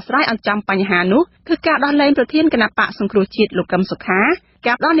មិនដោះស្រាយឲ្យចំបញ្ហានោះគឺការដោះលែងប្រធានគណៈបកសង្គ្រោះជាតិលោកកឹមសុខា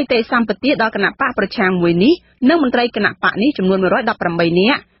ការផ្ដល់នីតិសម្បទាដល់គណៈបកប្រឆាំងមួយនេះនិងមន្ត្រីគណៈបកនេះចំនួន118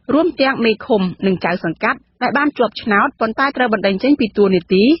នាក់រួមទាំងមេឃុំនិងចៅសង្កាត់ដែលបានជាប់ឆ្នោតប៉ុន្តែត្រូវបណ្តេញចេញពីតួនា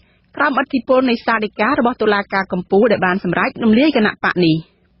ទីក្រោមឥទ្ធិពលនៃសាលដីការបស់តុលាការកំពូលដែលបានសម្រេចរំលាយគណៈបកនេះ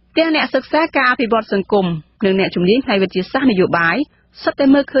ទាំងអ្នកសិក្សាការអភិវឌ្ឍសង្គមនិងអ្នកជំនាញផ្នែកវិទ្យាសាស្ត្រនយោបាយសុទ្ធតែ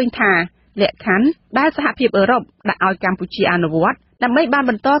មើលឃើញថាលក្ខខណ្ឌដែលសហភាពអឺរ៉ុបដាក់ឲ្យកម្ពុជាអនុវត្តដើម្បីបាន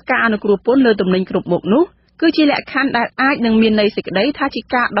បន្តការអនុគ្រោះពន្ធលើទំនិញគ្រប់មុខនោះគឺជាលក្ខខណ្ឌដែលអាចនឹងមានន័យសេចក្តីថាជា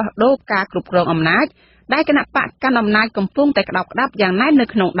ការដោះដូរការគ្រប់គ្រងអំណាចដែលគណៈបកកាន់អំណាចកំពុងតែក្តាប់ក្តាប់យ៉ាងណែននៅ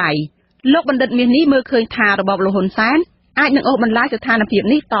ក្នុងដៃលោកបណ្ឌិតមាសនេះមើលឃើញថារបបលហ៊ុនសែនអាចនឹងអូសបន្លាយស្ថានភាព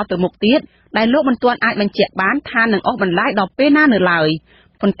នេះតទៅមុខទៀតដែលលោកមិនទាន់អាចបញ្ជាក់បានថានឹងអូសបន្លាយដល់ពេលណានៅឡើយ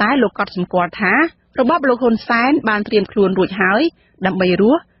ប៉ុន្តែលោកក៏សម្គាល់ថារបបលោកហ៊ុនសែនបានត្រៀមខ្លួនរួចហើយដើម្បីរ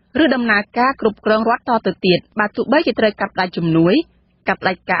ស់ឬដំណើរការគ្រប់គ្រងរដ្ឋតទៅទៀតបើទោះបីជាត្រូវកាត់ផ្តាច់ជំនួយកាត់ផ្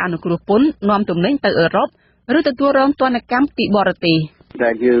តាច់ការអនុគ្រោះពន្ធនាំទំនិញទៅអឺរ៉ុបឬទទួលរងទណ្ឌកម្មពីបរទេសដែ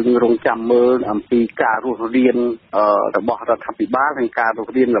លយើងរងចាំមើលអំពីការរស់រានរបស់រដ្ឋាភិបាលនិងការរ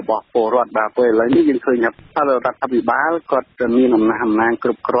ស់រានរបស់ពលរដ្ឋបាទពេលឥឡូវនេះយើងឃើញថារដ្ឋាភិបាលគាត់មានអំណាចគ្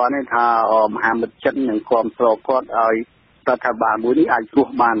រប់គ្រាន់ថាមហាមិត្តចិននឹងគ្រប់គ្រងគាត់ឲ្យរដ្ឋាភិបាលមួយនេះអាចរ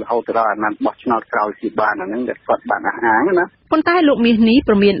ស់បានរហូតដល់អាណត្តិបោះឆ្នោតក្រោយទៀតបានអាហ្នឹងដែលគាត់បានអះអាងណាប៉ុន្តែលោកមាសនេះ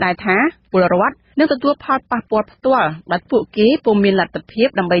ព្រមានដែរថាពលរដ្ឋនឹងទទួលផលប៉ះពាល់ផ្ទាល់ដែលពួកគេពុំមានលទ្ធភាព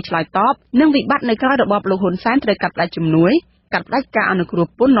ដើម្បីឆ្លើយតបនឹងវិបត្តិនៅក្រៅរបបលោកហ៊ុនសែនត្រូវកាត់ផ្តាច់ជំនួយកាត់ផ្តាច់ការអនុគ្រោះ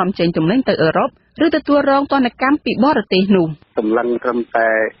ពន្ធនាំចេញទំនិញទៅអឺរ៉ុបឬទទួលរងទណ្ឌកម្មពីបរទេសនោះសម្លឹងត្រឹមតែ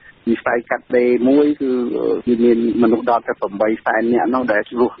វិស័យកាត់ដេរមួយគឺមានមនុស្សដល់ទៅ8សែននាក់នោះដែល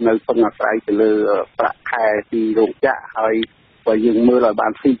រស់នៅពឹងអាស្រ័យទៅលើប្រាក់ខែពីរោងចក្រហើយបើយើងមើលឲ្យបា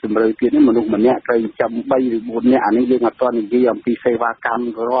នស៊ីជម្រៅទៀតនេះមនុស្សម្នាក់ត្រូវចាំ3ឬ4នាក់អានេះយើងអត់ទាន់និយាយអំពីសេវាកម្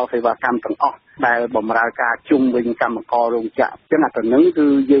មរាល់សេវាកម្មទាំងអស់ដែលបម្រើការជុំវិញកម្មកររោងចក្រអញ្ចឹងអាទៅនឹងគឺ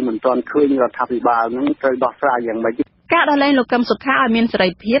យើងមិនទាន់ឃើញរដ្ឋាភិបាលនឹងត្រូវដោះស្រាយយ៉ាងម៉េចការដោះលែងលោកកឹមសុខាឲ្យមានសេរី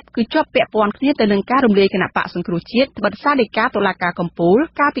ភាពគឺជាប់ពាក់ព័ន្ធគ្នាទៅនឹងការរំលាយគណៈបកសង្គ្រោះជាតិបិទសាលដីកាតុលាការកំពូល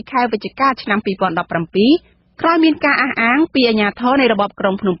កាលពីខែវិច្ឆិកាឆ្នាំ2017ក្រោយមានការអះអាងពីអាជ្ញាធរនៃរបបក្រុ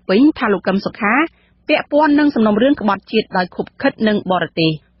ងភ្នំពេញថាលោកកឹមសុខាពាក់ព័ន្ធនឹងសំណុំរឿងក្បត់ជាតិដោយខុបខិតនឹងបរទេ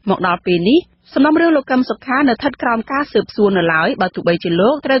សមកដល់ពេលនេះសំណុំរឿងលោកកឹមសុខានៅស្ថិតក្រោមការស៊ើបសួរនៅឡើយបើទោះបីជាលោ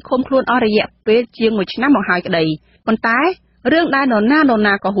កត្រូវឃុំខ្លួនអស់រយៈពេលជាង1ឆ្នាំមកហើយក្តីប៉ុន្តែរឿងដែលនរ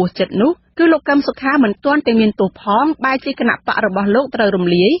ណាក៏ហួសចិត្តនោះគឺលោកកឹមសុខាមិនទាន់តែមានទោសផងបែរជាគណៈបករបស់លោកត្រូវរំ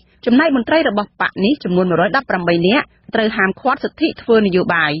លាយចំណែកមន្ត្រីរបស់បកនេះចំនួន118នាក់ត្រូវហាមឃាត់សិទ្ធិធ្វើនយោ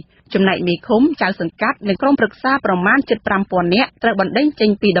បាយចំណែកមេឃុំចៅសង្កាត់និងក្រុមប្រឹក្សាប្រមាណ 75000 នាក់ត្រូវបណ្តេញចេញ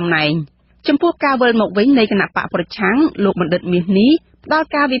ពីតំណែងចំពោះការវិលមកវិញនៃគណៈបកប្រឆាំងលោកបណ្ឌិតមាសនេះផ្ដល់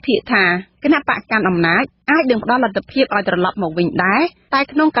ការវិភាគថាគណៈបកកាន់អំណាចអាចនឹងផ្ដល់លទ្ធភាពឲ្យត្រឡប់មកវិញដែរតែ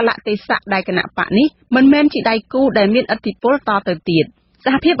ក្នុងកលៈទេសៈដែលគណៈបកនេះមិនមែនជាដៃគូដែលមានឥទ្ធិពលតទៅទៀតស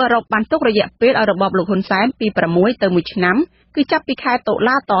ហភាពអឺរ៉ុបបានទុករយៈពេលឲ្យរបបលោកហ៊ុនសែនពី6ទៅ1ឆ្នាំគឺចាប់ពីខែតុ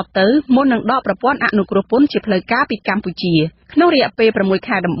លាតទៅមុននឹងដកប្រព័ន្ធអនុគ្រោះពន្ធជាផ្លូវការពីកម្ពុជាក្នុងរយៈពេល6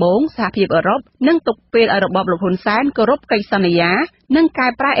ខែដំបូងសហភាពអឺរ៉ុបនឹងទុកពេលឲ្យរបបលោកហ៊ុនសែនគោរពកិច្ចសន្យានិងកែ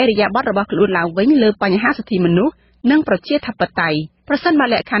ប្រែឥរិយាបថរបស់ខ្លួនឡើងវិញលើបញ្ហាសិទ្ធិមនុស្សនិងប្រជាធិបតេយ្យប្រសិនបើ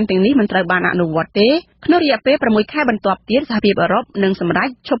លក្ខខណ្ឌទាំងនេះមិនត្រូវបានអនុវត្តទេក្នុងរយៈពេល6ខែបន្ទាប់ទៀតសហភាពអឺរ៉ុបនឹងសម្រេច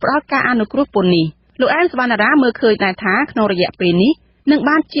ឈប់ផ្ដល់ការអនុគ្រោះពន្ធនេះលោកអែមសវណ្ណារាមើលឃើញដែរថាក្នុងរយៈពេលនេះនឹង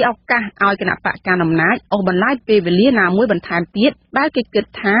បានជាឱកាសឲ្យគណៈបកកណ្ដាលអំណាចអូសបន្លាយពេលវេលាណាមួយបន្ថែមទៀតដែលគេគិត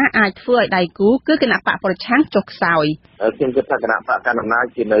ថាអាចធ្វើឲ្យដៃគូគឺគណៈបកប្រឆាំងចុះខ្សោយខ្ញុំគិតថាគណៈបកកណ្ដាលអំណាច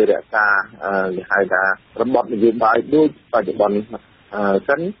ជានៅរក្សាគេហៅថារបបនយោបាយដូចបច្ចុប្បន្ន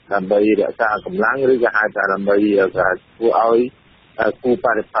សិនដើម្បីរក្សាកម្លាំងឬក៏ហៅថាដើម្បីធ្វើឲ្យគូប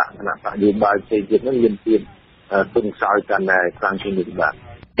រិបទគណៈបកនយោបាយផ្សេងទៀតនឹងមានភាពទន់ខ្សោយកាន់តែខ្លាំងជាងនេះបាទ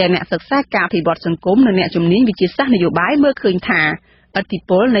តែអ្នកសិក្សាការអភិវឌ្ឍសង្គមនិងអ្នកជំនាញវិទ្យាសាស្ត្រនយោបាយមើលឃើញថាឥទ្ធិ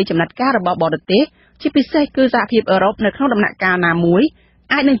ពលនៃចំណាត់ការរបស់បរទេសជាពិសេសគឺសហភាពអឺរ៉ុបនៅក្នុងដំណាក់កាលណាមួយ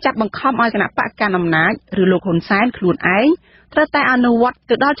អាចនឹងចាប់បង្ខំឲ្យគណៈបកកាន់អំណាចឬលោកហ៊ុនសែនខ្លួនឯងត្រូវតែអនុវត្ត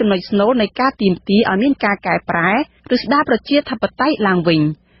ទៅដល់ចំណុចស្នូលនៃការទាមទារឲ្យមានការកែប្រែឬស្ដារប្រជាធិបតេយ្យឡើងវិញ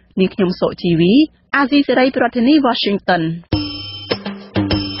នាងខ្ញុំសុជីវីអាស៊ីសេរីប្រធានាធិបតី Washington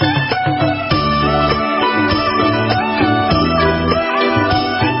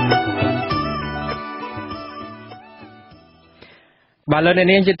បាទលោកអ្នក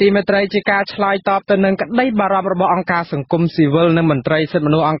នាងជាទីមេត្រីជាការឆ្លើយតបទៅនឹងក្តីបារម្ភរបស់អង្គការសង្គមស៊ីវិលនិងមន្ត្រីសិទ្ធិម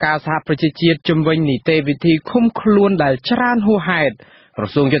នុស្សអង្គការសហប្រជាជាតិជំវិញនីតិវិធីឃុំខ្លួនដែលច្រើនហួសហេតុ ក្រ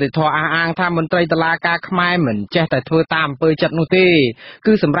សួងយុតិធធអះអាងថាមន្ត្រីតុលាការខ្មែរមិនចេះតែធ្វើតាមអំពើចិត្តនោះទេ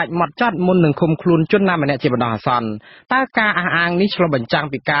គឺសម្រាប់ម៉ត់ចត់មុននឹងឃុំខ្លួនជនណាម្នាក់ជាបណ្ដោះអាសន្នតើការអះអាងនេះឆ្លុះបញ្ចាំង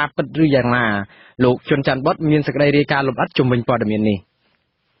ពីការពិតឬយ៉ាងណាលោកជុនច័ន្ទបុតមានសេចក្តីរាយការណ៍លម្អិតជុំវិញព័ត៌មាននេះ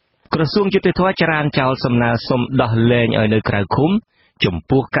ក្រសួងយុតិធធចរានចោលសំណើសុំដោះលែងឲ្យនៅក្រៅឃុំចំ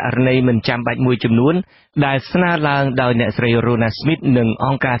ពោះករណីមិនចាំបាច់មួយចំនួនដែលស្នើឡើងដោយអ្នកស្រី Rona Smith និងអ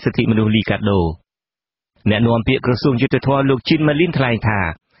ង្គការសិទ្ធិមនុស្ស Liga do អ្នកនាំពាក្យក្រសួងយុតិធធលោកជីនម៉ាលីនថ្លែងថា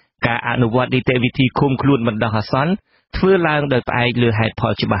ការអនុវត្តនីតិវិធីឃុំខ្លួនបណ្ដោះអាសន្នធ្វើឡើងដោយផ្អែកលើហេតុផ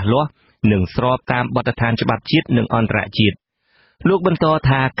លច្បាស់លាស់និងស្របតាមបទដ្ឋានច្បាប់ជាតិនិងអន្តរជាតិលោកបន្ត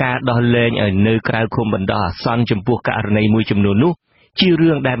ថាការដោះលែងឲ្យនៅក្រៅឃុំបណ្ដោះអាសន្នចំពោះករណីមួយចំនួននោះជា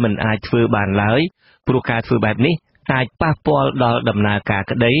រឿងដែលមិនអាចធ្វើបានឡើយព្រោះការធ្វើបែបនេះអាចប៉ះពាល់ដល់ដំណើរការ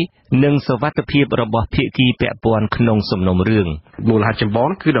ក្តីនិងសុវត្ថិភាពរបស់ភាគីពាក់ព័ន្ធក្នុងសំណុំរឿងមូលហេតុចម្បង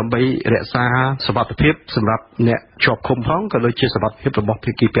គឺដើម្បីរក្សាសុវត្ថិភាពសម្រាប់អ្នកជាប់ឃុំផងក៏ដូចជាសុវត្ថិភាពរបស់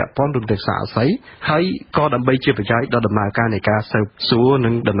ភាគីពាក់ព័ន្ធរួមទាំងសាកសីហើយក៏ដើម្បីជាប្រយោជន៍ដល់ដំណើរការនៃការស៊ើបសួរនិ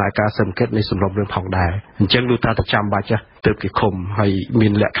ងដំណើរការស៊ើបអង្កេតនៃសំណុំរឿងផងដែរអញ្ចឹងលោកថាចាំបាច់ទើបគេឃុំហើយមា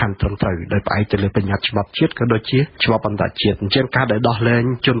នលក្ខខណ្ឌត្រឹមត្រូវដោយផ្អែកទៅលើបញ្ញត្តិច្បាប់ជាតិក៏ដូចជាច្បាប់អន្តរជាតិអញ្ចឹងការដែលដោះលែង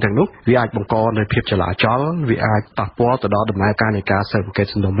ជនទាំងនោះវាអាចបង្កនូវភាពចលាចលវាអាចប៉ះពាល់ទៅដល់ដំណើរការនៃការស៊ើបអង្កេត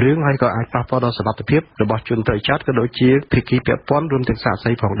សំណុំរឿងហើយក៏អាចប៉ះពាល់ដល់សុវត្ថិភាពរបស់ជនត្រូវចាត់ក៏ដូចជាភាគីពាក់ព័ន្ធរួមទាំងសាក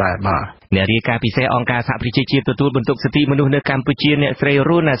សីផងដែរបាទអ្នករាយការណ៍ពិសេសអង្គការសហប្រជាជាតិទទួលបន្ទុកសិទ្ធិមនុស្សនៅកម្ពុជាអ្នកស្រី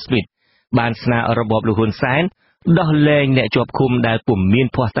Rona Smith បានស្នើឲ្យរបបលហ៊ុនសែនដោះលែងអ្នកជាប់ឃុំដែលពុំមាន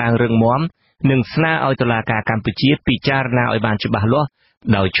ភស្តុតាងរឹងមាំនិងស្នើឲ្យតុលាការកម្ពុជាពិចារណាឲ្យបានច្បាស់លាស់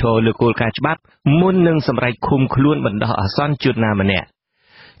ដោយឈរលើគោលការណ៍ច្បាប់មុននឹងសម្រេចឃុំខ្លួនបណ្ដោះអាសន្នជនណាម្នាក់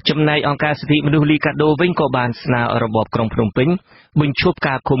ចំណែកអង្គការសិទ្ធិមនុស្ស Liga do វិញក៏បានស្នើឲ្យរបបក្រុងភ្នំពេញបញ្ឈប់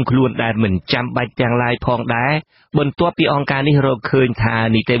ការឃុំខ្លួនដែលមិនចាំបាច់ទាំងឡាយផងដែរបន្ទាប់ពីអង្គការនេះរកឃើញថា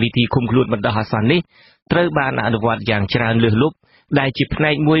នីតិវិធីឃុំខ្លួនបណ្ដោះអាសន្ននេះត្រូវបានអនុវត្តយ៉ាងច្រើនលើសលប់ដែលជាផ្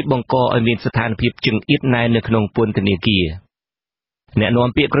នែកមួយបង្កឲ្យមានស្ថានភាពចង្អៀតណែននៅក្នុងពន្ធនាគារអ្នកនាំ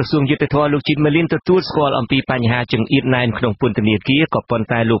ពាក្យក្រសួងយុតិធធលោកជីនម៉ាលីនទទួលស្គាល់អំពីបញ្ហាចង្អៀតណែនក្នុងពន្ធនាគារក៏ប៉ុន្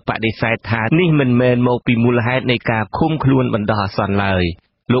តែលោកបដិសេធថានេះមិនមែនមកពីមូលហេតុនៃការឃុំខ្លួនបណ្ដោះអាសន្នឡើយ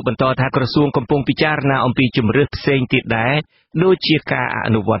លោកបន្តថាក្រសួងកំពុងពិចារណាអំពីជំរើសផ្សេងទៀតដែរដូចជាការអ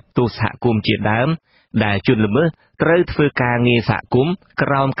នុវត្តទោសសហគមន៍ជាដើមដែលជនល្មើសត្រូវធ្វើការងារសហគមន៍ក្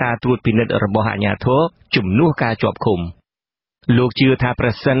រោមការត្រួតពិនិត្យរបស់អាជ្ញាធរជំនួសការជាប់ឃុំលោកជឿថាប្រ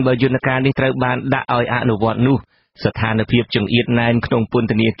សិនបើយន្តការនេះត្រូវបានដាក់ឲ្យអនុវត្តនោះស្ថានភាពចង្អៀតណែនក្នុងពន្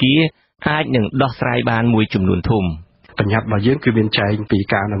ធនាគារអាចនឹងដោះស្រាយបានមួយចំនួនធំបញ្ញត្តិរបស់យើងគឺមានចែងពី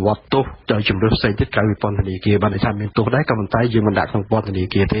ការអនុវត្តទោសដោយជំរឿនផ្សេងទៀតក្រៅពីពន្ធនាគារបានន័យថាមានទោសដែរក៏ប៉ុន្តែយើងមិនដាក់ក្នុងពន្ធនា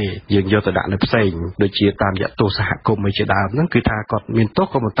គារទេយើងយកទៅដាក់នៅផ្សេងដូចជាតាមរយៈទោសសហគមន៍មួយជាដើមហ្នឹងគឺថាគាត់មានទោស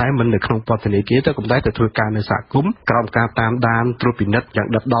ក៏ប៉ុន្តែមិននៅក្នុងពន្ធនាគារទេក៏ប៉ុន្តែទៅធ្វើការនៅសហគមន៍ក្រោមការតាមដានត្រួតពិនិត្យយ៉ាង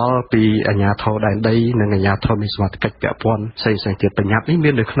ដិតដល់ពីអាជ្ញាធរដែនដីនិងអាជ្ញាធរមានសមត្ថកិច្ចពាក់ព័ន្ធផ្សេងទៀតបញ្ញត្តិនេះ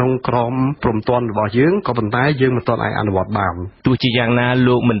មាននៅក្នុងក្រមព្រំទាន់របស់យើងក៏ប៉ុន្តែយើងមិនទាន់អាចអនុវត្តបានទោះជាយ៉ាងណា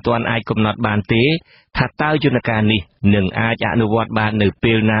លោកមិនទាន់អាចកំណត់បានទេថាតើយន្តការនេះនឹងអាចអនុវត្តបាននៅ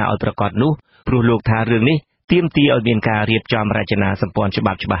ពេលណាឲ្យប្រកបនោះព្រោះលោកថារឿងនេះទាមទារឲ្យមានការរៀបចំរចនាសម្ព័ន្ធច្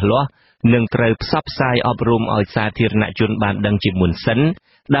បាប់ច្បាស់លាស់និងត្រូវផ្សព្វផ្សាយអប់រំឲ្យសាធារណជនបានដឹងជាមុនសិន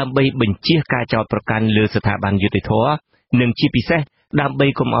ដើម្បីបញ្ជៀសការចោទប្រកាន់លើស្ថាប័នយុតិធធនិងជាពិសេសដើម្បី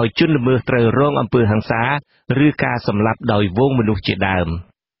កុំឲ្យជនល្មើសត្រូវរងអំពើហិង្សាឬការសម្លាប់ដោយវងមនុស្សជាដើម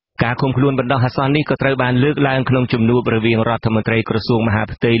ការឃុំខ្លួនបណ្ដោះអាសន្ននេះក៏ត្រូវបានលើកឡើងក្នុងជំនួបរវាងរដ្ឋមន្ត្រីក្រសួងមហា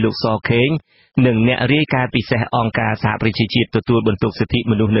ផ្ទៃលោកសខេងនិងអ្នករាយការណ៍ពិសេសអង្គការសហប្រជាជាតិទទួលបន្ទុកសិទ្ធិ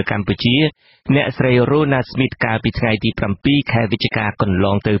មនុស្សនៅកម្ពុជាអ្នកស្រី Rona Smith កាលពីថ្ងៃទី7ខែវិច្ឆិកាកន្ល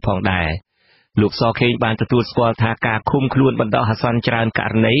ងទៅផងដែរលោកសខេងបានទទួលស្គាល់ថាការឃុំខ្លួនបណ្ដោះអាសន្នច្រើនក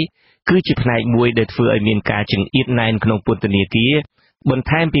រណីគឺជាផ្នែកមួយដែលធ្វើឲ្យមានការចង្អៀតណែនក្នុងពន្ធនាគារបន្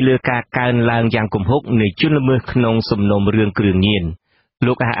ថែមពីលើការកើនឡើងយ៉ាងគំហុកនៃជនល្មើសក្នុងសំណុំរឿងគ្រឿងញៀន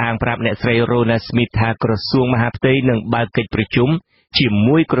លោកអះអាងប្រាប់អ្នកស្រី Rona Smith ថាក្រសួងមហាផ្ទៃនឹងបើកកិច្ចប្រជុំជា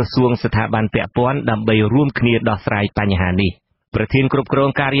មួយក្រសួងស្ថាប័នពាក់ព័ន្ធដើម្បីរួមគ្នាដោះស្រាយបញ្ហានេះប្រធានគ្រប់គ្រង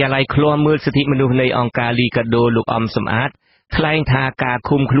ការិយាល័យឃ្លាំមើលសិទ្ធិមនុស្សនៃអង្គការ Liga do លោកអំសំអាតថ្លែងថាការ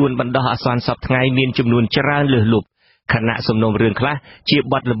ឃុំខ្លួនបណ្ដោះអាសន្នសពថ្ងៃមានចំនួនច្រើនលើសលប់ខណៈសំណុំរឿងខ្លះជា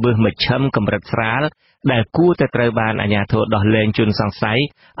បទល្មើសមជ្ឈិមកម្រិតស្រាលដែលគួរតែត្រូវបានអាជ្ញាធរដោះលែងជនសង្ស័យ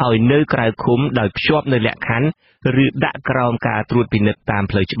ឲ្យនៅក្រៅឃុំដោយភ្ជាប់នូវលក្ខខណ្ឌឬដាក់ក្រោមការត្រួតពិនិត្យតាម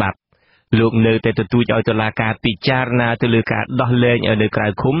ផ្លូវច្បាប់លោកនៅតែទទូចឲ្យតុលាការពិចារណាទៅលើការដោះលែងឲ្យនៅក្រៅ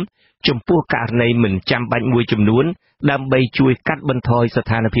ឃុំចំពោះករណីមិនចាំបាច់មួយចំនួនដើម្បីជួយកាត់បន្ថយស្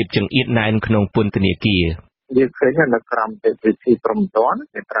ថានភាពចង្អៀតណែនក្នុងពន្ធនាគារ យើងឃើញនៅក្រមទេវិធីព្រំទាន់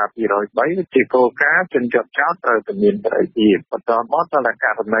មាត្រា203ជាគោលការណ៍ជនជាប់ចោតត្រូវតែមានសេរីភាពបន្តមកតើក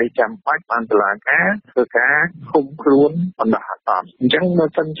រណីចាំបាច់បានតុលាការធ្វើការឃុំខ្លួនបណ្ដោះអាសន្នអញ្ចឹងបើ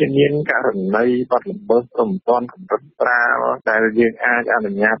សិនជាមានករណីបាត់ល្មើសព្រំទាន់កម្រិតប្រាដែលយើងអាចអ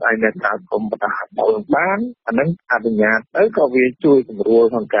នុញ្ញាតឲ្យអ្នកក្រៅឃុំបណ្ដោះអាសន្នបានអានឹងអនុញ្ញាតទៅក៏វាជួយសម្រួល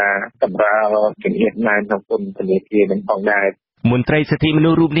ក្នុងការសម្រាលជំនាញណែនក្នុងពន្ធនាគារនឹងផងដែរមន្ត្រីសិទ្ធិមនុ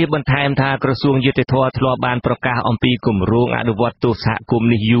ស្សរូបនេះបន្ថែមថាក្រសួងយុតិធធម៌ធ្លាប់បានប្រកាសអំពីគម្រោងអនុវត្តទោសសហគមន៍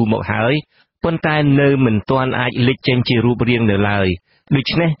នេះយូរមកហើយប៉ុន្តែនៅមិនទាន់អាចលេចចេញជារូបរាងនៅឡើយដូ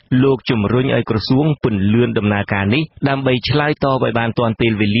ច្នេះលោកជំរុញឲ្យក្រសួងពន្លឿនដំណើរការនេះដើម្បីឆ្លើយតបឲ្យបានទាន់ពេ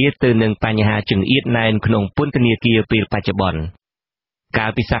លវេលាទៅនឹងបញ្ហាចង្អៀតណែនក្នុងពន្ធនាគារពេលបច្ចុប្បន្នកា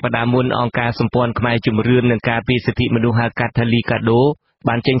លពីសប្តាហ៍មុនអង្គការសម្ព័ន្ធខ្មែរជំរឿននិងការពារសិទ្ធិមនុស្សហៅកាត់ថាលីកាដូ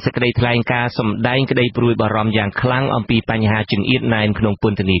បានចេញសេចក្តីថ្លែងការណ៍សម្ដែងក្តីព្រួយបារម្ភយ៉ាងខ្លាំងអំពីបញ្ហាចង្អៀតណែនក្នុងព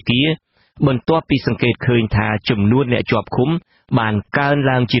ន្ធនាគារបន្ទាប់ពីសង្កេតឃើញថាចំនួនអ្នកជាប់ឃុំបានកើន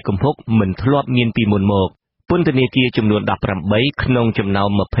ឡើងជាគំហុកមិនធ្លាប់មានពីមុនមកពន្ធនាគារចំនួន18ក្នុងចំណោម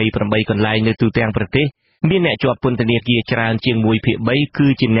28កន្លែងនៅទូទាំងប្រទេសមានអ្នកជាប់ពន្ធនាគារច្រើនជាង1/3គឺ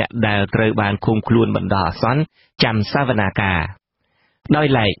ជាអ្នកដែលត្រូវបានឃុំខ្លួនបណ្ដោះអាសន្នចាំសវនាការដោយ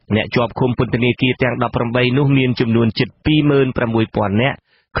ឡែកអ្នកជាប់ឃុំពន្ធនាគារទាំង18នោះមានចំនួនជិត 26,000 នាក់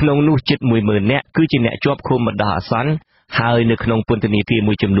ក្នុងនោះជិត 10,000 នាក់គឺជាអ្នកជាប់ឃុំបណ្ដោះអាសន្នហើយនៅក្នុងពន្ធនាគារ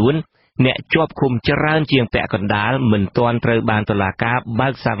មួយចំនួនអ្នកជាប់ឃុំច្រើនជាងពាក់កណ្ដាលមិនទាន់ត្រូវបានតុលាការបើ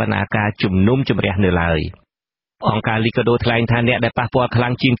កសវនាការជំនុំជម្រះនៅឡើយអង្គការលីកាដូថ្លែងថាអ្នកដែលប៉ះពាល់ខ្លាំ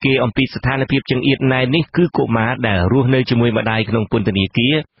ងជាងគេអំពីស្ថានភាពចង្អៀតណែននេះគឺកុមារដែលរស់នៅជាមួយម្ដាយក្នុងពន្ធនាគា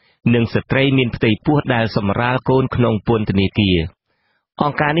រនិងស្ត្រីមានផ្ទៃពោះដែលសម្រាលកូនក្នុងពន្ធនាគារអ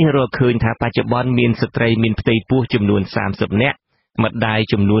ង្គការនេះរកឃើញថាបច្ចុប្បន្នមានស្ត្រីមានផ្ទៃពោះចំនួន30នាក់ម្ដាយ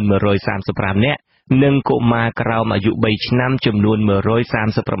ចំនួន135នាក់និងកុមារក្រោមអាយុ3ឆ្នាំចំនួន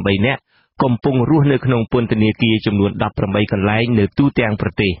138នាក់កំពុងរស់នៅក្នុងពន្ធនាគារចំនួន18កន្លែងនៅទូទាំងប្រ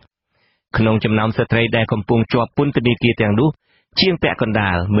ទេសក្នុងចំណោមស្ត្រីដែលកំពុងជាប់ពន្ធនាគារទាំងនោះជាងពាក់កណ្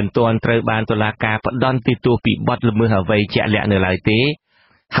ដាលមិនទាន់ត្រូវបានតុលាការផ្តន្ទាទោសពីបទល្មើសអ្វីជាក់លាក់នៅឡើយទេ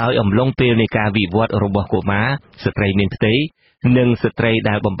ហើយអំឡុងពេលនៃការវិវត្តរបស់កុមារស្ត្រីមានផ្ទៃនិងស្ត្រី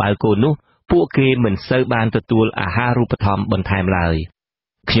ដែលបំបៅកូននោះពួកគេមិនសូវបានទទួលអាហារូបត្ថម្ភបន្ថែមឡើយ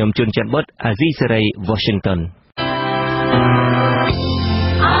ខ្ញុំជួនច័ន្ទបុត្រអាស៊ីសេរី Washington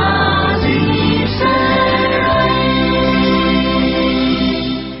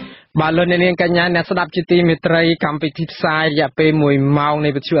បាទលោកអ្នកនាងកញ្ញាអ្នកស្ដាប់ជាទីមេត្រីកម្មវិធីផ្សាយរយៈពេល1ម៉ោងនៃ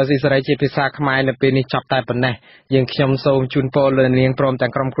វិទ្យុអាស៊ីសេរីជាភាសាខ្មែរនៅពេលនេះចប់តែប៉ុណ្ណេះយើងខ្ញុំសូមជូនពរលោកអ្នកនាងព្រមទាំ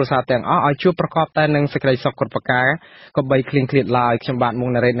ងក្រុមគ្រួសារទាំងអស់ឲ្យជួបប្រកបតែនឹងសេចក្តីសុខគ្រប់ប្រការកុំបីឃ្លៀងឃ្លាតឡើយខ្ញុំបាទមុង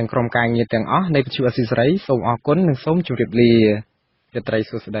ណារ៉េតនិងក្រុមការងារទាំងអស់នៃវិទ្យុអាស៊ីសេរីសូមអរគុណនិងសូមជម្រាបលារាត្រី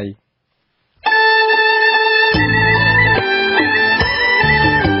សួស្តី